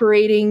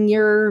operating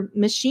your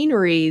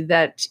machinery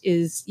that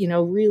is,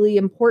 really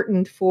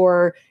important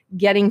for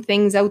getting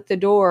things out the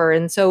door.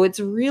 And so it's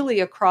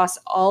really across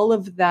all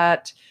of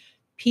that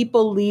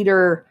people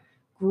leader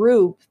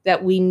group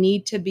that we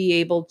need to be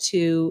able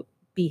to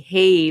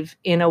behave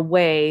in a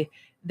way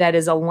that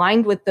is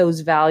aligned with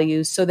those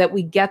values so that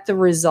we get the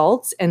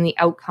results and the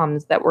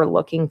outcomes that we're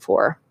looking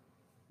for.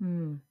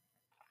 Mm.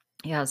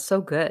 Yeah,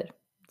 so good.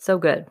 So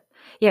good.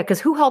 Yeah,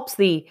 because who helps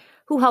the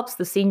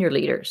senior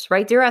leaders,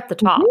 right? They're at the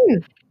top.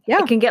 Mhm. It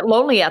Yeah. can get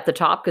lonely at the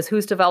top because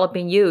who's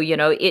developing you?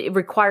 It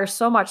requires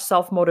so much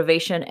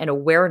self-motivation and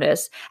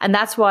awareness. And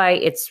that's why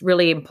it's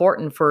really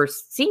important for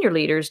senior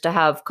leaders to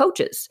have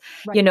coaches.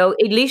 Right.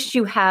 At least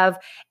you have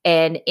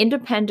an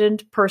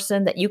independent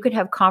person that you can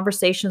have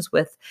conversations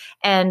with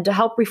and to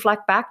help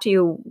reflect back to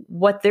you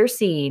what they're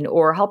seeing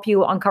or help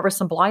you uncover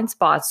some blind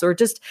spots or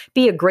just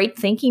be a great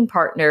thinking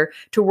partner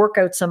to work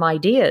out some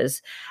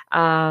ideas.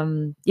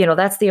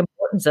 That's the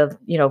importance of,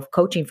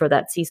 coaching for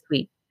that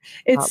C-suite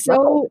It's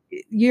level. so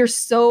you're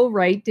so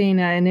right,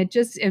 Dana, and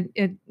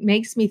it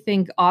makes me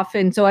think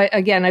often. So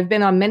I've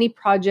been on many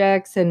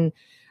projects and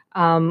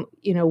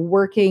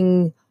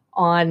working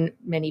on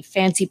many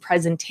fancy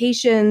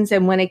presentations,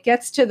 and when it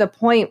gets to the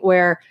point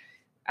where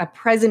a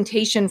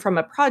presentation from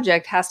a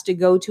project has to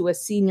go to a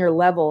senior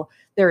level,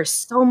 there is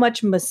so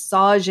much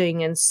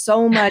massaging and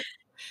so much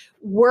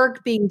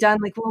work being done,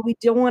 like, well, we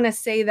don't want to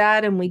say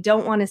that and we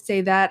don't want to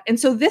say that. And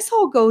so this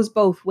all goes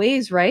both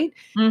ways, right?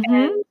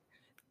 Mm-hmm.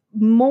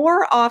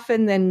 More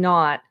often than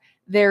not,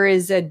 there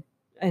is an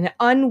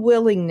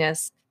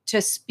unwillingness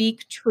to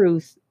speak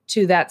truth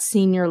to that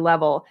senior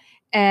level.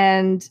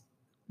 And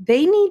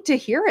they need to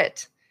hear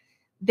it.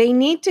 They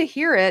need to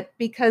hear it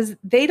because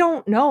they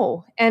don't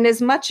know. And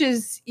as much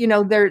as,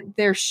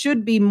 there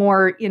should be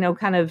more,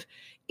 kind of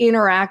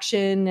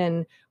interaction.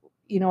 And,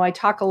 I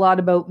talk a lot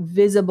about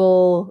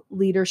visible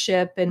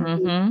leadership and being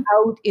Mm-hmm.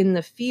 out in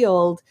the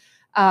field.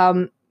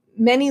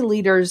 Many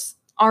leaders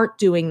aren't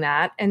doing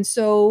that. And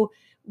so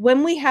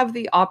when we have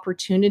the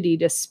opportunity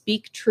to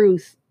speak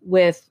truth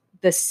with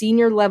the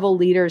senior level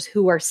leaders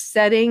who are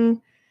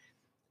setting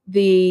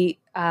the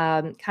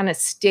kind of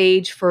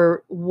stage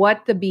for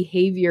what the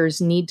behaviors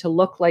need to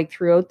look like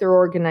throughout their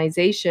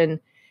organization,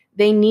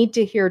 they need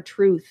to hear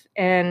truth.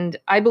 And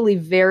I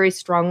believe very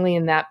strongly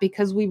in that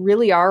because we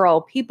really are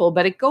all people.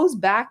 But it goes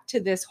back to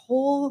this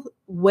whole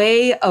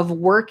way of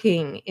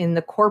working in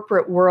the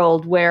corporate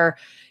world where,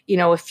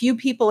 a few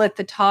people at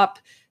the top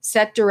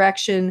set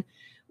direction.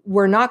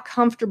 We're not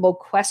comfortable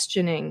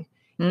questioning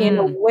in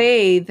a Mm.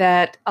 way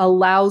that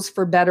allows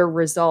for better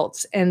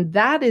results. And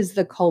that is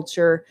the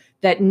culture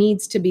that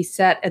needs to be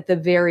set at the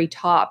very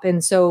top.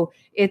 And so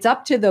it's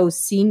up to those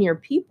senior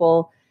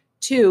people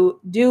to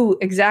do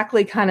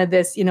exactly kind of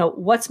this,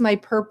 what's my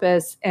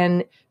purpose,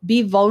 and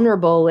be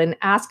vulnerable and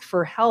ask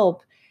for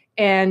help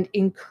and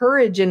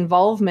encourage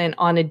involvement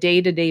on a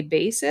day-to-day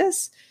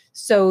basis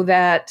so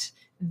that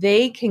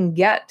they can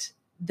get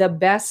the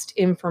best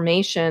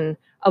information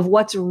of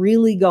what's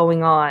really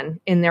going on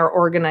in their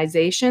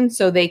organization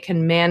so they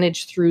can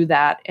manage through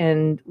that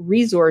and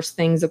resource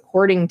things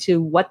according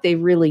to what they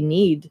really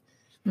need.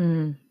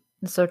 Mm.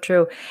 It's so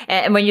true.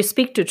 And when you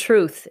speak to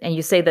truth and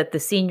you say that the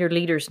senior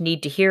leaders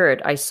need to hear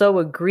it, I so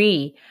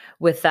agree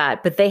with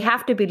that. But they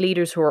have to be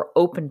leaders who are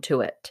open to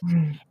it.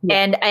 Yeah.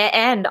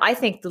 And I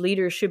think the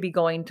leaders should be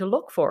going to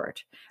look for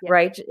it, Yeah.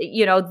 right?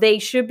 They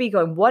should be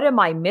going, what am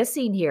I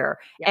missing here?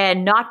 Yeah.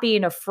 And not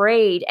being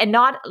afraid and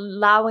not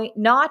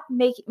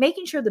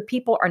making sure the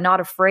people are not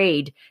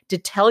afraid to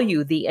tell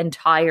you the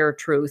entire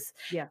truth.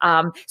 Yeah.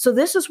 So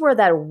this is where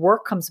that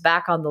work comes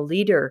back on the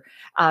leader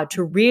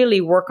to really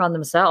work on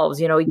themselves,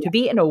 to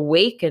be an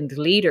awakened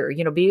leader,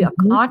 be a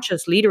Mhm.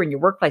 conscious leader in your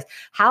workplace.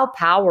 How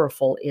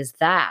powerful is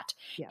that?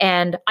 Yeah.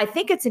 And I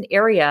think it's an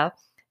area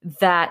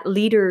that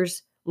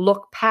leaders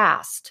look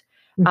past.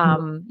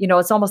 Mhm.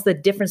 It's almost the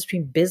difference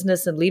between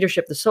business and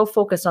leadership. They're so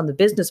focused on the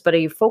business, but are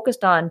you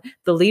focused on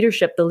the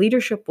leadership? The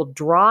leadership will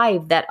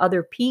drive that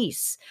other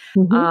piece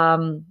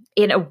Mhm.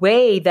 in a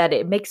way that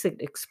it makes it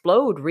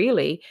explode,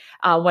 really,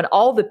 when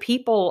all the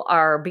people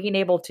are being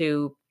able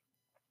to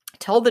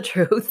tell the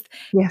truth,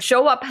 Yes.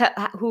 show up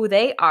who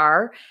they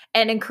are,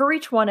 and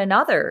encourage one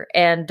another,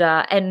 and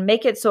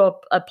make it so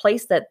a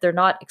place that they're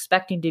not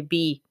expecting to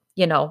be,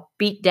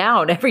 beat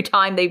down every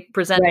time they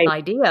present an Right.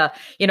 idea.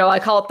 I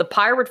call it the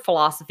pirate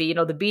philosophy.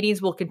 The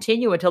beatings will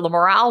continue until the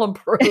morale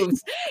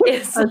improves.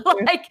 It's Okay.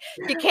 like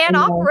you I can't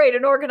know. operate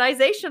an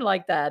organization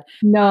like that.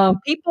 No.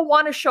 People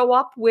want to show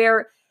up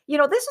where,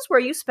 this is where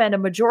you spend a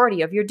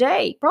majority of your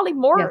day, probably Yes,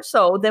 more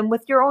so than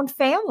with your own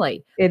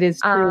family. it is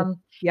true.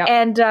 Um, Yep.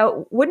 and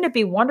wouldn't it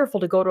be wonderful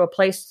to go to a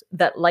place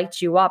that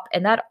lights you up?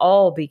 And that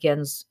all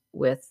begins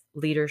with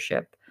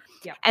leadership.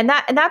 Yep. And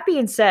that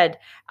being said,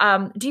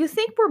 do you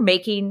think we're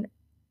making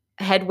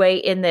headway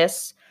in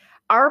this?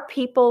 Are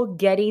people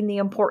getting the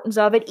importance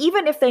of it,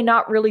 even if they're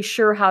not really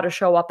sure how to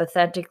show up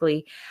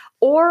authentically?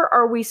 Or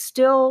are we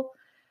still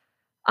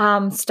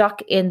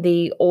stuck in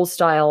the old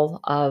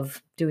style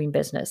of doing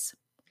business?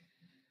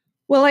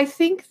 Well, I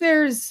think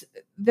there's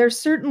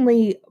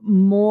certainly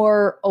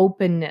more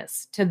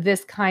openness to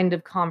this kind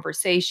of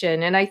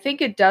conversation, and I think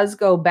it does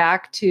go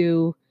back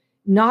to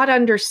not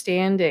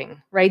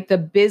understanding, right, the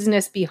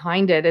business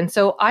behind it. And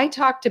so I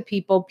talk to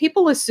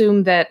people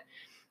assume that,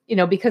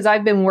 because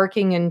I've been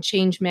working in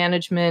change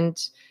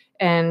management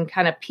and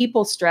kind of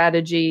people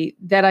strategy,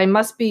 that I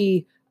must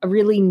be a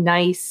really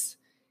nice,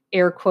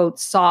 air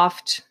quotes,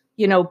 soft,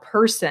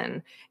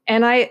 person.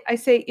 And I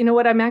say, you know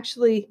what, I'm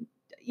actually,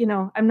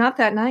 I'm not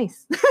that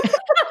nice.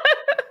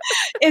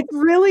 It's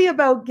really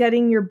about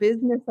getting your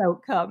business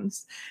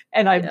outcomes.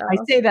 And I Yeah.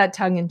 say that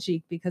tongue in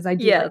cheek because I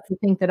do like Yes. to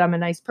think that I'm a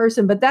nice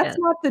person, but that's Yes.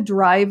 not the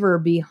driver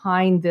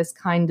behind this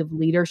kind of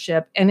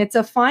leadership. And it's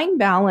a fine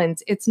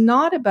balance. It's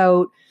not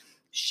about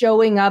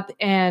showing up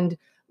and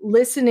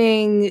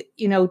listening,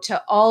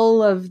 to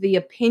all of the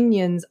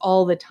opinions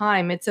all the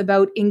time. It's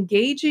about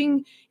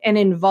engaging and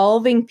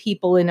involving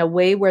people in a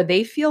way where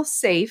they feel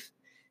safe,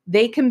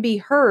 they can be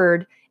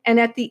heard, and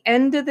at the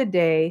end of the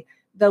day,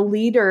 the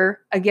leader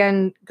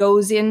again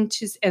goes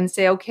into and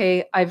say,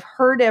 okay, I've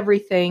heard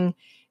everything.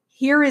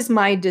 Here is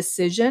my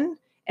decision.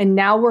 And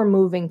now we're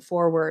moving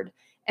forward.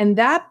 And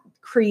that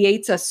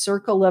creates a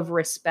circle of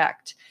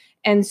respect.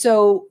 And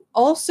so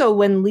also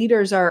when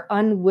leaders are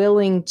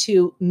unwilling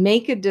to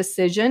make a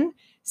decision,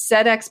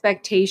 set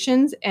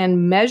expectations,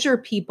 and measure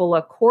people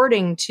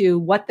according to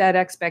what that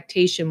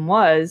expectation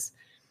was,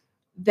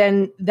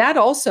 then that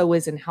also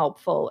isn't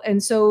helpful.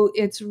 And so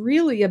it's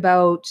really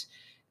about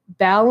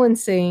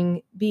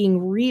balancing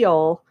being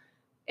real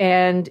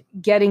and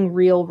getting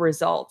real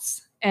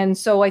results. And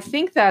so I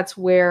think that's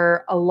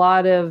where a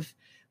lot of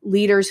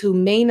leaders who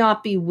may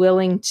not be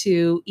willing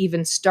to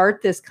even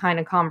start this kind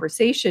of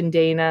conversation,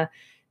 Dana,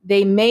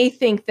 they may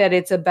think that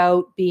it's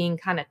about being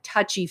kind of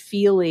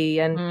touchy-feely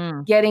and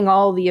Mm. getting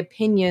all the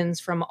opinions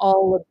from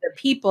all of the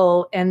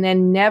people and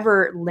then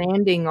never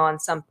landing on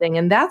something.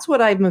 And that's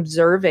what I'm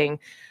observing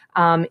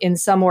in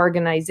some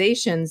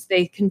organizations.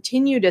 They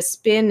continue to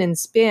spin and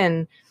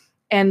spin,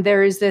 and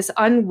there is this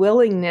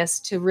unwillingness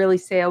to really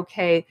say,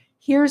 okay,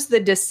 here's the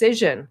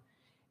decision,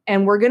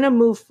 and we're going to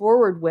move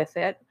forward with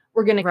it.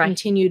 We're going to Right.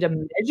 continue to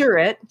measure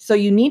it. So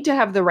you need to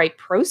have the right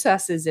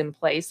processes in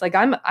place. Like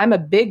I'm a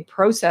big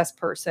process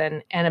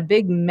person and a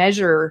big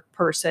measure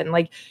person.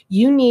 Like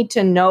you need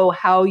to know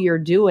how you're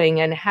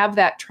doing and have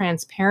that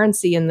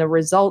transparency in the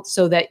results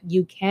so that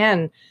you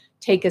can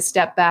take a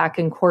step back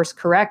and course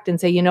correct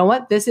and say, you know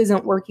what, this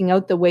isn't working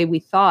out the way we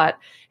thought.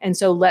 And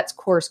so let's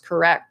course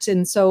correct.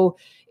 And so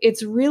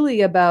it's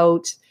really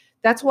about,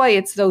 that's why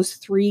it's those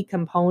three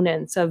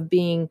components of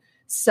being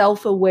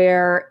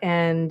self-aware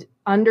and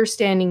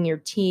understanding your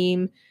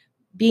team,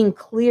 being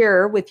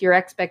clear with your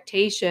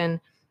expectation,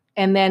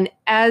 and then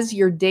as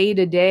your day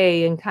to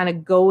day and kind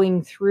of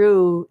going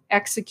through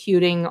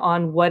executing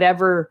on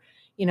whatever,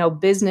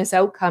 business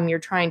outcome you're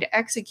trying to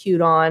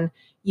execute on,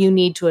 you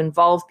need to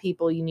involve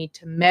people, you need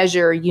to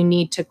measure, you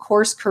need to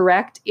course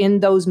correct in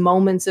those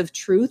moments of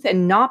truth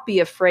and not be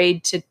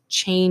afraid to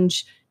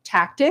change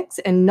tactics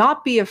and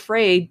not be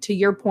afraid, to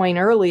your point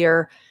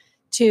earlier,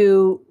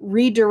 to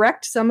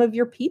redirect some of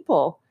your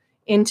people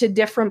into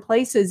different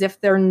places if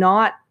they're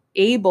not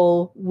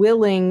able,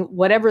 willing,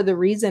 whatever the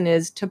reason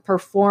is, to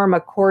perform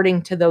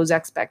according to those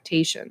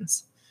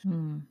expectations.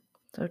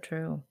 So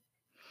true.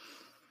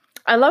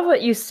 I love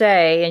what you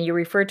say, and you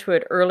referred to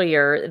it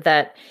earlier,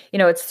 that,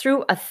 it's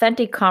through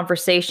authentic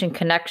conversation,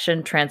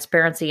 connection,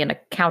 transparency, and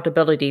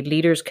accountability,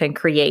 leaders can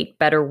create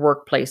better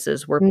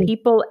workplaces where Mm,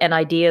 people and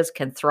ideas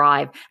can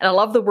thrive. And I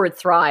love the word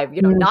thrive,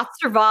 mm, not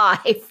survive.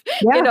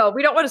 yeah.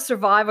 We don't want to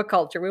survive a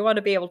culture. We want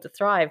to be able to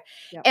thrive.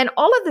 Yeah. And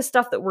all of the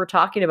stuff that we're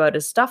talking about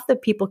is stuff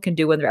that people can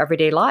do in their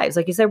everyday lives.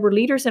 Like you said, we're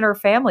leaders in our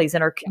families,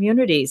 in our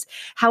communities,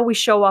 how we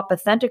show up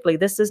authentically.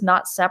 This is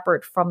not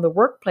separate from the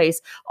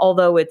workplace,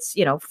 although it's,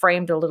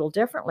 framed a little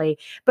differently.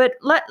 But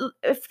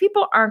if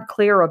people aren't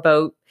clear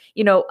about,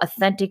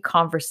 authentic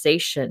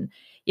conversation,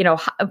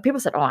 people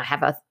said, oh, I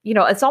have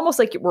it's almost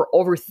like we're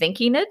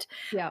overthinking it.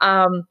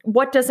 Yeah.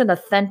 What does an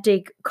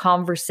authentic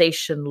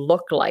conversation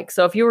look like?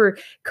 So if you were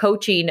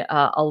coaching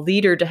a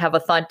leader to have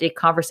authentic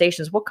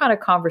conversations, what kind of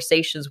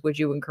conversations would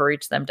you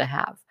encourage them to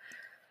have?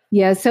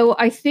 Yeah. So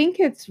I think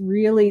it's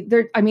really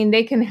there. I mean,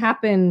 they can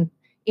happen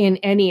in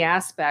any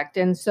aspect.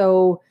 And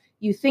so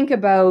you think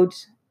about,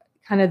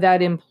 kind of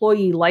that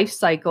employee life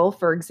cycle,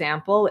 for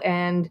example,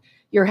 and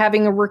you're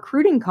having a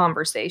recruiting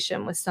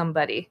conversation with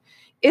somebody,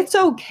 it's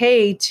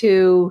okay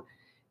to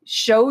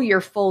show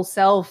your full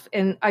self.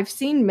 And I've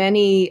seen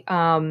many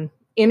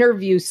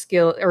interview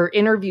skill or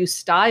interview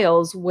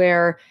styles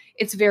where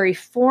it's very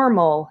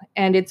formal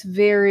and it's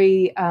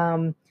very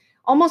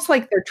almost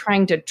like they're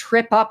trying to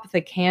trip up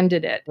the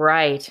candidate.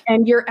 Right.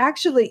 And you're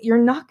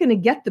not going to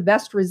get the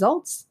best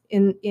results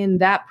in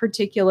that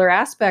particular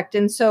aspect.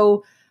 And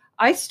so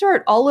I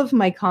start all of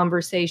my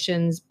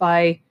conversations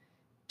by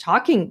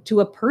talking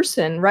to a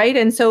person, right?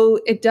 And so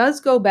it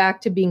does go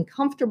back to being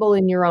comfortable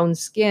in your own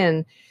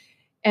skin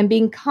and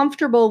being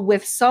comfortable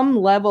with some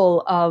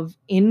level of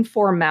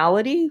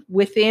informality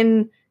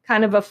within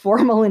kind of a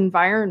formal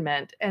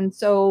environment. And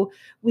so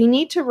we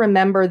need to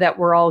remember that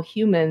we're all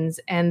humans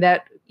and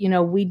that,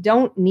 we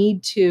don't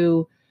need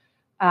to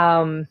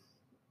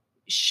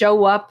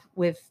show up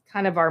with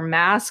kind of our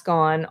mask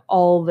on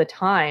all the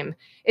time.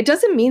 It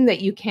doesn't mean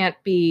that you can't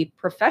be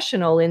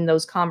professional in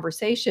those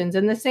conversations.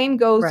 And the same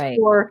goes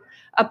for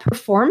a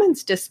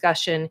performance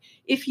discussion.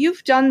 If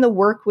you've done the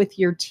work with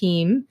your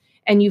team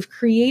and you've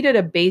created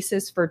a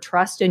basis for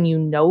trust and you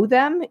know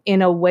them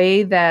in a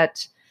way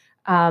that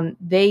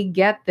they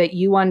get that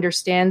you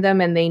understand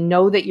them and they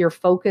know that you're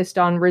focused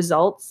on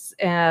results,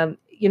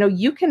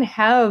 you can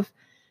have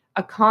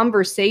a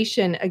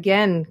conversation,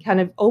 again, kind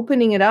of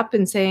opening it up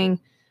and saying,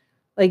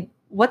 like,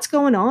 what's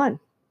going on?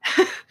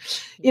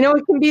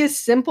 It can be as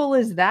simple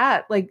as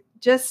that. Like,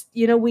 just,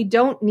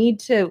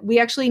 we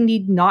actually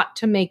need not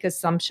to make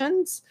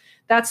assumptions.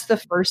 That's the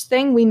first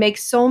thing. We make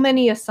so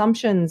many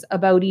assumptions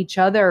about each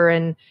other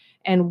and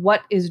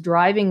what is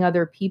driving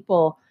other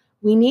people.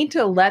 We need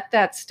to let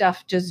that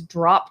stuff just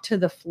drop to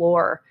the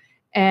floor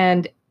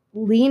and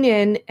lean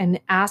in and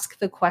ask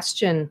the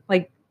question.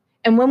 Like,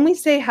 and when we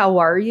say, how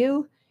are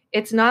you?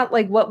 It's not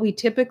like what we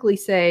typically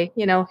say,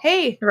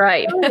 hey,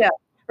 right.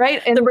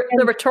 Right. And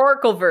the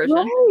rhetorical version.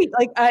 Right.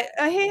 Like,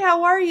 hey,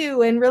 how are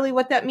you? And really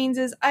what that means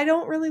is I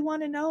don't really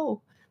want to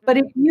know. But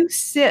if you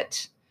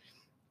sit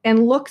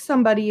and look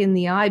somebody in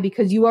the eye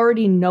because you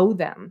already know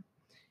them,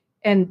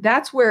 and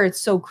that's where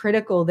it's so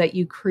critical that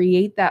you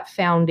create that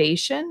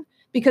foundation,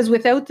 because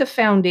without the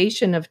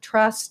foundation of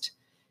trust,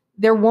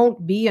 there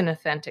won't be an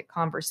authentic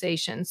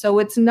conversation. So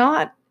it's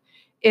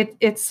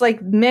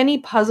like many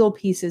puzzle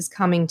pieces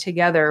coming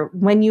together.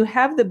 When you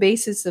have the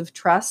basis of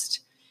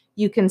trust,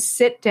 you can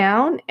sit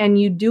down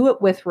and you do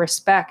it with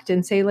respect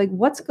and say, like,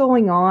 what's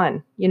going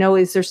on?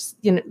 Is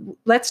there,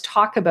 let's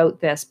talk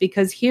about this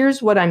because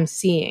here's what I'm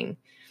seeing.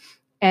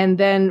 And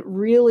then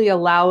really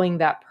allowing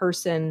that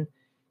person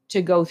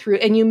to go through.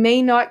 And you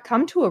may not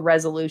come to a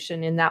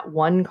resolution in that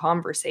one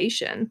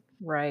conversation.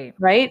 Right.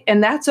 Right.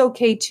 And that's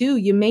okay too.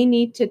 You may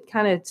need to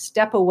kind of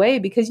step away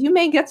because you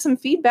may get some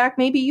feedback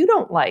maybe you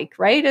don't like.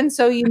 Right. And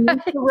so you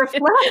need to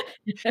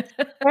reflect.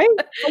 Right.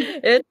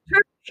 It's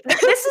true.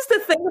 This is the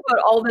thing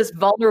about all this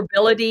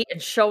vulnerability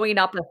and showing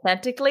up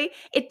authentically.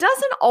 It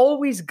doesn't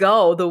always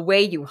go the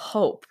way you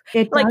hope.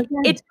 It doesn't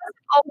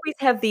always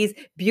have these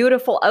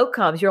beautiful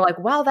outcomes. You're like,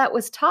 wow, that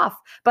was tough.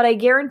 But I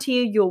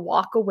guarantee you'll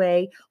walk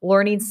away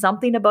learning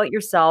something about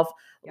yourself,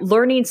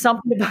 learning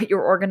something about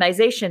your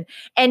organization.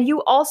 And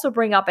you also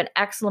bring up an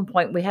excellent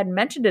point. We hadn't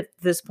mentioned it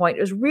at this point,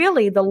 is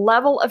really the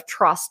level of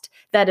trust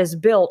that is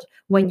built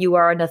when you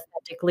are an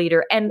authentic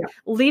leader. And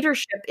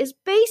leadership is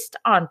based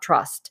on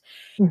trust.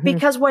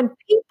 Because when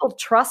people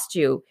trust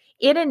you,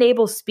 it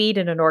enables speed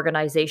in an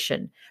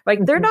organization.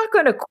 Right? They're not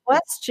going to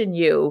question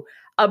you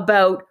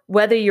about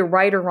whether you're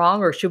right or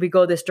wrong, or should we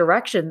go this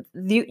direction.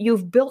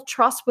 You've built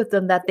trust with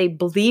them that they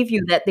believe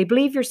you, that they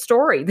believe your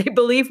story. They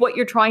believe what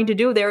you're trying to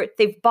do.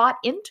 They've bought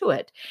into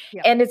it.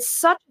 And it's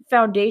such a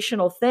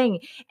foundational thing.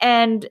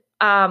 And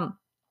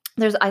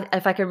if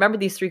I can remember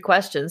these three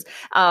questions,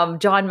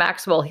 John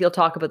Maxwell, he'll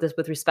talk about this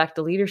with respect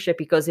to leadership,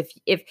 because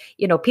if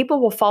people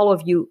will follow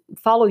you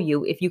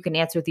if you can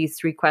answer these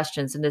three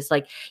questions. And it's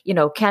like,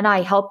 can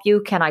I help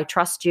you? Can I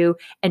trust you?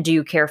 And do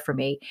you care for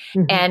me?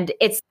 And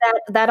it's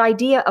that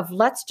idea of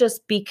let's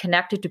just be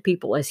connected to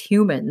people as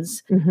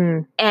humans,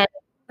 and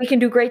we can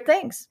do great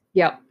things.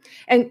 Yeah.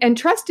 And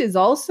trust is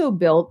also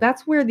built.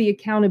 That's where the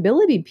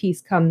accountability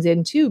piece comes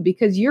in too,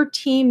 because your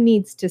team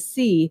needs to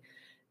see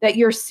that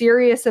you're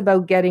serious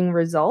about getting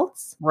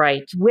results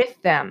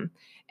with them.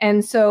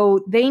 And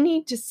so they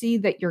need to see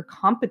that you're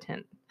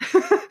competent.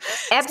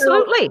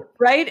 Absolutely.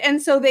 Right.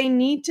 And so they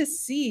need to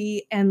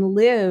see and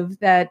live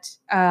that,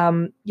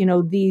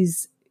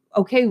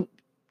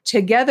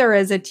 together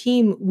as a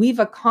team, we've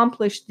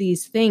accomplished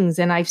these things.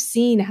 And I've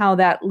seen how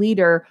that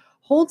leader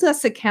holds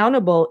us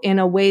accountable in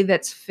a way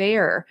that's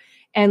fair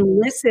and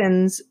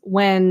listens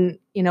when,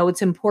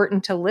 it's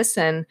important to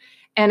listen.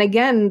 And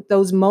again,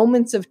 those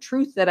moments of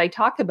truth that I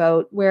talk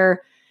about,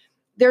 where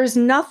there's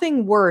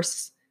nothing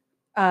worse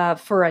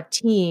for a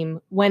team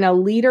when a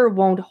leader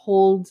won't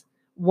hold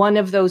one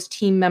of those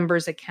team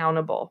members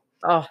accountable.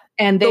 Oh,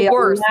 and they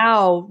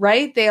allow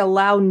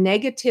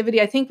negativity.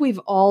 I think we've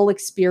all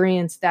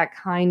experienced that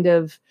kind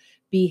of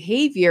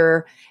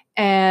behavior.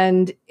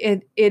 And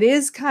it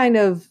is kind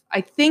of,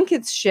 I think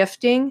it's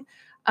shifting.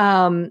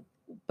 Um,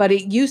 but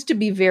it used to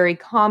be very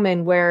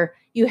common where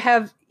you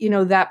have,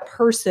 that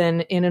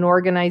person in an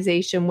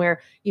organization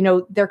where,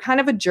 they're kind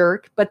of a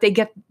jerk, but they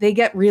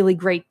get really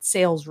great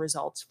sales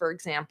results, for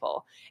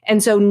example.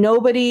 And so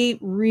nobody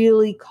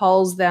really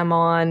calls them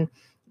on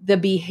the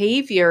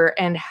behavior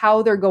and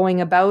how they're going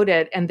about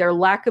it and their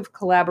lack of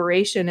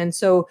collaboration. And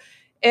so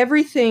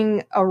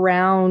everything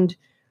around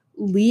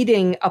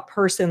leading a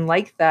person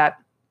like that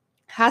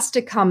has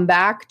to come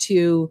back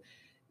to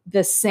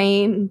the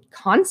same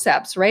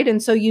concepts, right?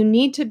 And so you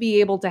need to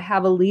be able to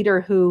have a leader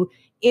who,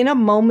 in a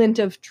moment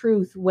of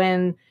truth,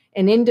 when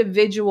an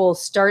individual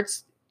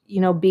starts,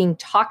 being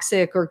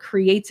toxic or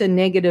creates a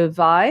negative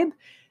vibe,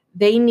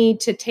 they need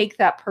to take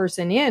that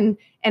person in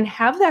and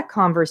have that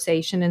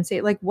conversation and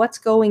say, like, what's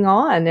going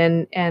on,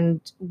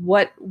 and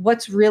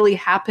what's really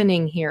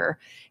happening here.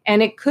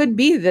 And it could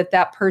be that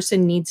that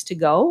person needs to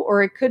go,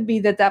 or it could be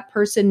that that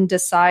person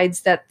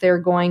decides that they're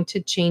going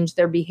to change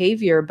their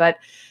behavior, but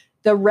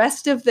the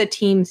rest of the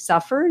team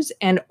suffers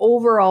and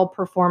overall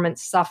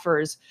performance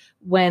suffers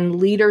when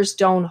leaders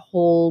don't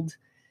hold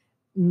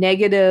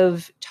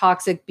negative,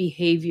 toxic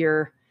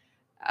behavior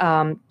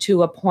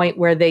to a point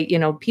where they,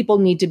 people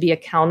need to be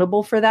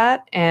accountable for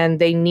that, and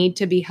they need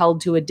to be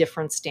held to a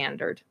different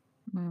standard.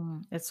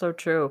 It's so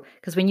true.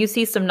 Because when you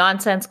see some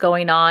nonsense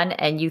going on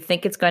and you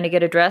think it's going to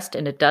get addressed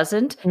and it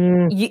doesn't,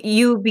 Mm,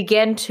 you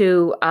begin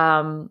to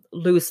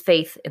lose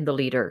faith in the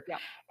leader. yeah.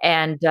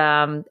 And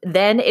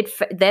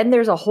then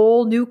there's a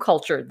whole new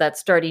culture that's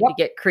starting to Yep.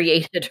 get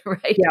created,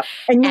 right? Yeah.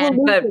 And you will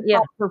lose But your yeah,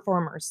 top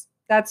performers.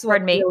 That's what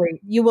pardon me.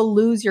 really, you will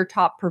lose your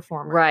top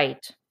performer.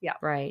 Right. Yeah.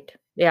 Right.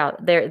 Yeah.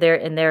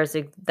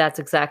 That's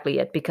exactly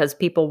it, because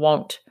people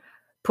won't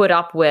put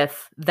up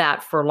with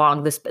that for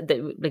long.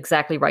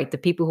 Exactly right. The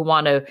people who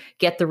want to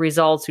get the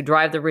results, who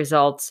drive the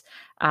results.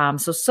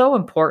 So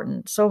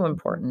important. So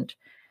important.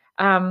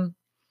 Um,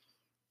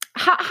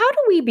 how do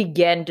we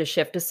begin to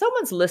shift? If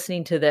someone's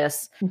listening to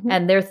this Mhm.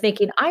 and they're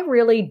thinking, I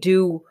really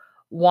do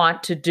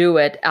want to do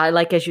it. I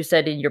like, as you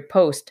said in your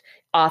post,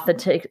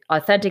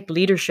 authentic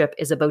leadership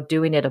is about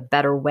doing it a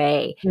better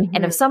way. And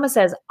Mhm. if someone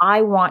says,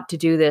 I want to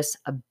do this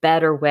a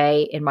better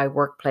way in my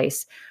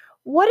workplace,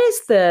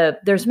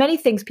 there's many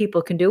things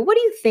people can do. What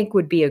do you think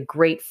would be a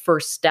great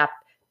first step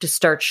to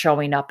start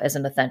showing up as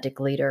an authentic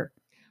leader?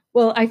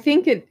 Well, I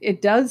think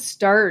it does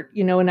start,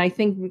 and I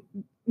think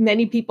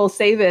many people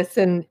say this,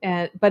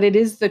 but it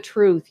is the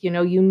truth.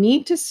 You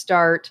need to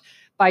start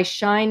by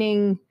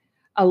shining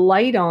a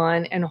light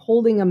on and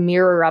holding a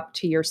mirror up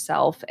to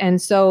yourself.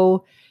 And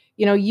so,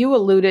 you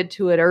alluded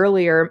to it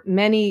earlier.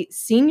 Many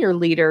senior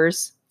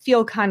leaders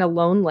feel kind of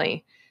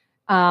lonely.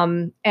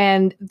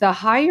 And the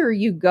higher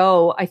you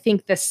go, I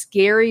think the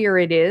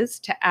scarier it is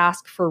to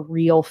ask for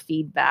real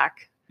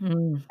feedback.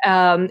 Mm.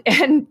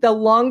 And the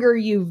longer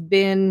you've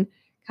been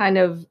kind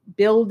of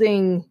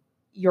building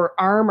your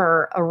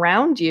armor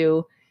around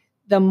you,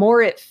 the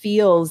more it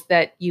feels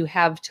that you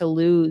have to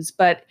lose.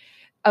 But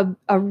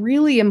a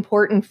really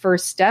important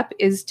first step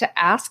is to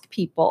ask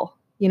people,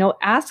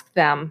 ask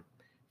them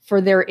for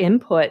their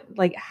input.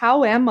 Like,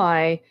 how am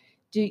I?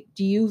 Do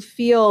you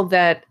feel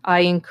that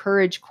I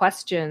encourage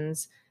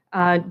questions?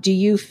 Do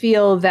you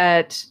feel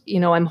that,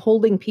 I'm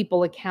holding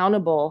people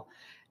accountable?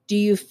 Do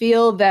you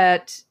feel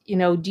that,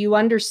 do you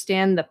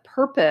understand the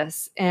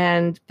purpose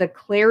and the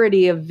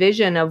clarity of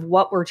vision of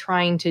what we're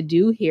trying to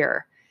do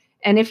here?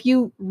 And if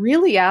you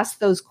really ask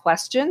those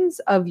questions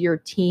of your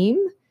team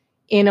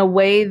in a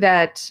way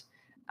that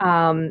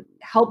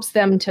helps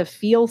them to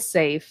feel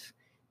safe,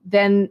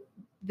 then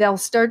they'll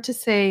start to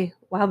say,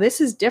 wow, this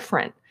is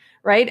different.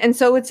 Right. And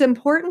so it's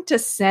important to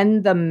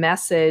send the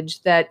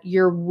message that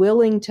you're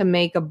willing to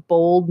make a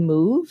bold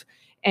move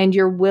and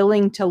you're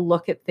willing to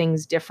look at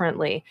things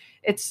differently.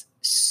 It's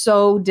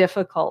so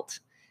difficult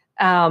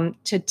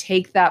to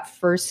take that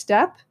first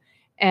step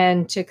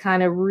and to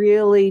kind of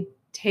really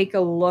take a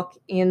look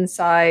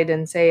inside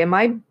and say, am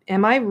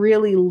I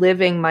really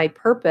living my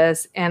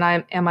purpose?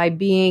 And am I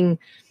being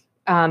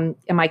am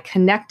I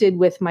connected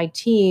with my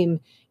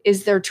team?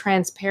 Is there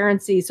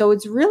transparency? So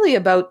it's really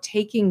about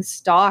taking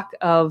stock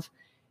of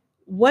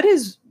what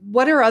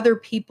are other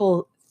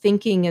people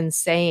thinking and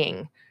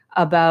saying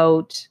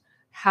about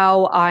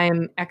how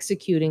I'm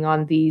executing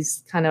on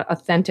these kind of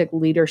authentic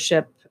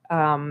leadership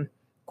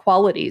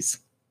qualities.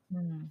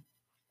 Mm.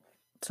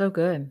 So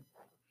good.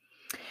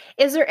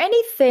 Is there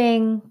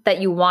anything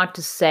that you want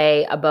to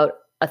say about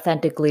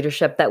authentic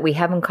leadership that we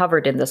haven't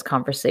covered in this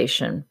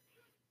conversation?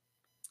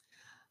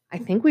 I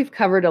think we've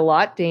covered a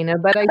lot, Dana,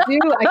 but I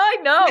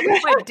know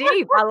we went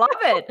deep. I love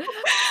it.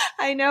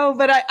 I know,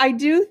 but I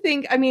do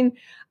think, I mean,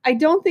 I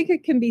don't think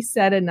it can be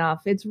said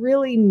enough. It's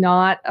really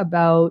not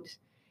about,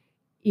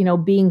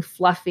 being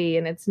fluffy,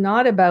 and it's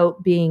not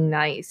about being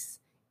nice.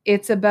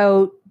 It's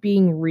about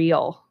being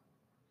real.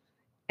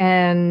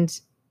 And,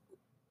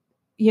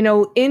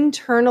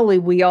 internally,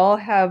 we all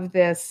have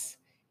this,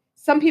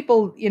 some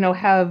people,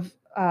 have,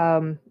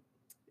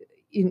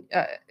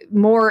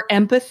 more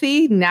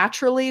empathy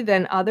naturally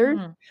than others.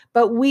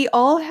 But we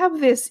all have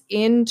this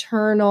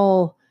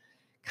internal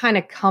kind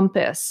of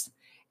compass.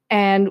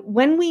 And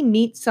when we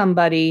meet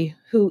somebody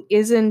who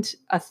isn't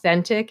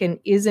authentic and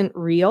isn't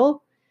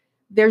real,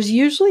 there's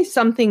usually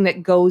something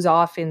that goes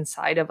off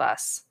inside of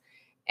us.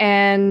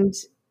 And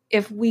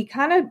if we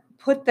kind of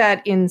put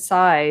that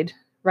inside,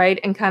 right,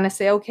 and kind of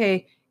say,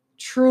 okay,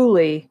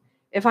 truly,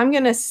 if I'm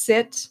going to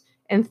sit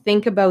and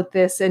think about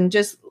this and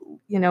just,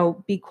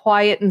 be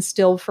quiet and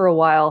still for a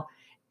while,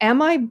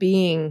 am I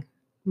being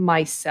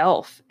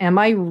myself? Am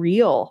I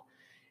real?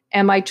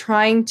 Am I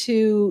trying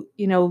to,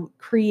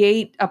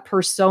 create a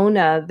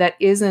persona that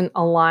isn't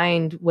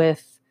aligned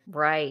with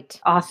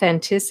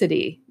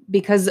authenticity?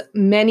 Because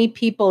many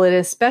people, and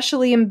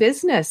especially in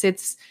business,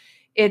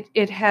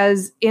 it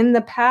has in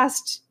the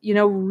past,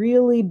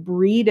 really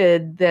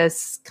breeded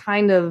this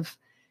kind of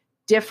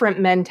different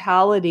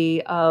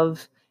mentality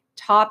of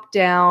top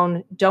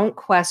down, don't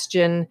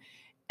question,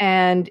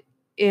 and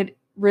it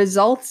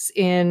results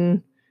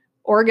in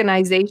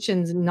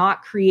organizations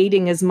not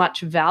creating as much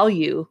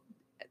value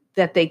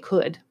that they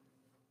could.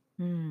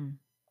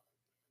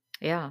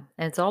 Yeah.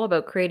 And it's all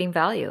about creating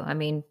value. I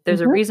mean,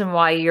 there's a reason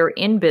why you're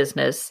in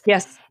business.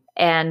 Yes.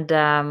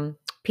 And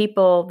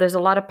people, there's a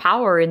lot of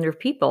power in their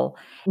people.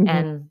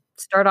 And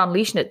start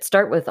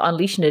with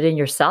unleashing it in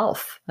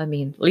yourself. I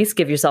mean, at least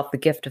give yourself the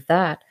gift of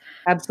that.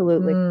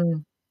 Absolutely.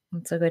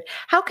 That's so good.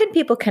 How can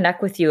people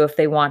connect with you if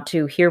they want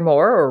to hear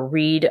more or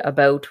read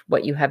about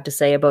what you have to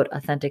say about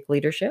authentic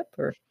leadership?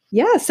 Or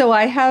yeah, so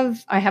I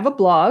have a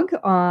blog,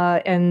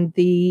 and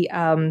the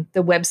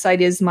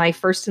website is my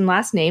first and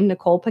last name,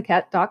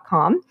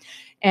 NicolePaquet.com.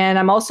 And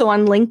I'm also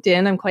on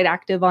LinkedIn. I'm quite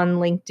active on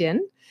LinkedIn.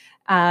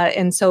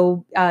 And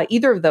so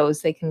either of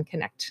those, they can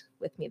connect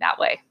with me that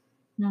way.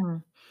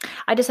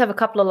 I just have a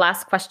couple of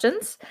last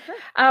questions.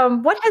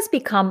 What has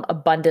become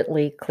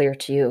abundantly clear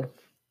to you?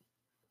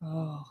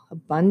 Oh,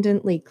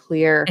 abundantly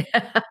clear.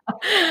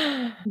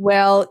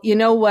 Well, you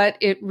know what?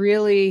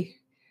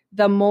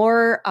 The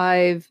more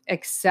I've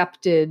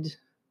accepted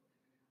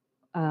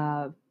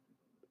my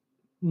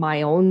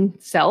own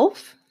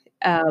self,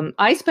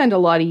 I spent a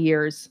lot of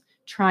years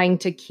trying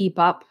to keep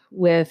up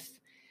with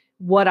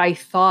what I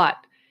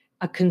thought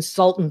a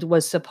consultant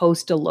was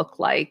supposed to look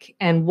like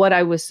and what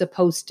I was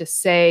supposed to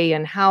say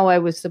and how I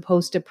was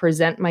supposed to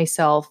present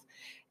myself.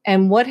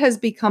 And what has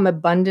become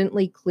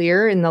abundantly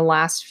clear in the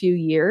last few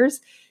years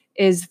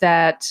is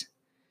that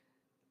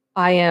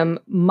I am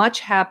much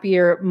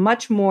happier,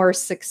 much more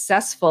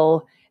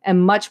successful,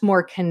 and much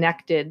more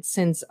connected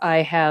since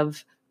I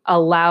have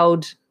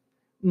allowed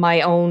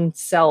my own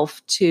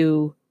self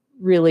to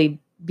really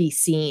be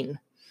seen.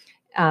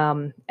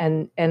 And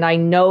I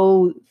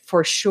know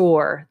for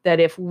sure that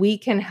if we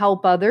can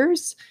help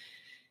others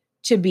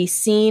to be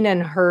seen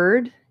and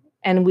heard,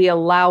 and we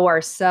allow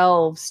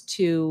ourselves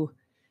to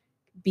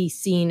be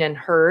seen and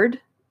heard,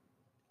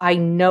 I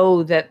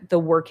know that the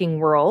working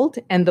world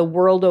and the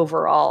world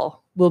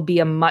overall will be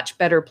a much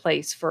better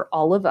place for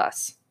all of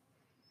us.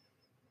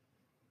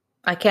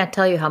 I can't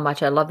tell you how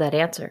much I love that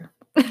answer.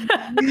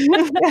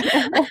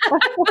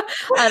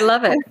 I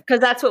love it because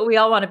that's what we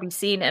all want to be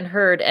seen and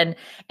heard,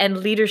 and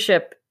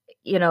leadership,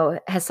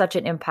 has such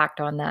an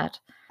impact on that.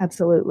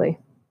 Absolutely.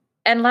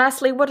 And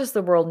lastly, what does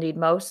the world need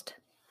most?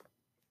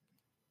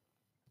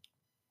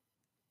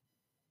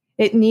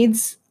 It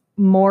needs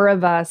more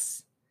of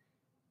us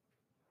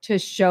to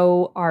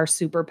show our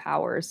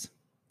superpowers.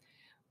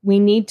 We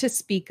need to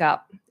speak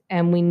up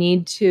and we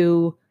need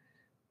to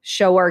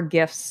show our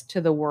gifts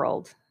to the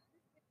world.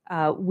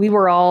 We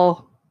were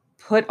all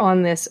put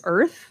on this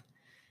earth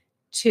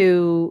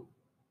to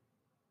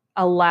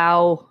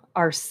allow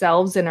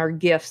ourselves and our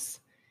gifts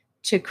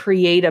to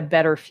create a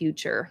better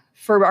future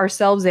for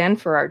ourselves and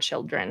for our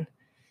children.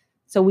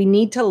 So we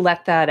need to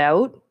let that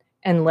out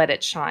and let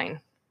it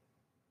shine.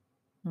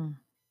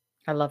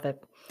 I love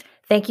it.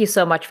 Thank you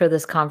so much for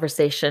this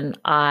conversation.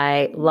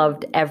 I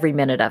loved every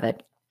minute of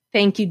it.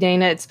 Thank you,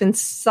 Dana. It's been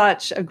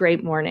such a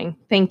great morning.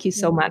 Thank you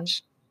so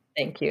much.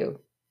 Thank you.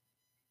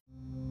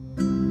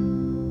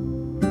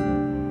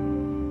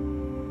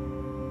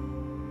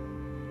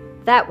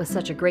 That was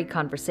such a great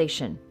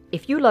conversation.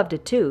 If you loved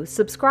it too,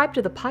 subscribe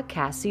to the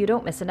podcast so you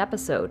don't miss an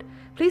episode.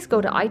 Please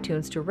go to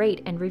iTunes to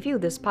rate and review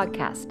this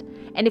podcast.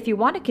 And if you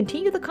want to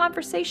continue the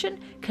conversation,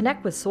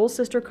 connect with Soul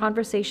Sister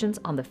Conversations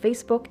on the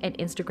Facebook and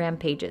Instagram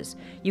pages.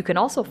 You can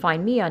also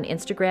find me on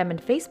Instagram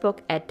and Facebook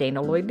at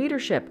Dana Lloyd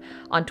Leadership,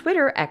 on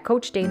Twitter at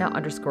Coach Dana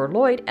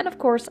 _Lloyd, and of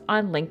course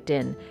on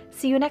LinkedIn.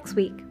 See you next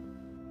week.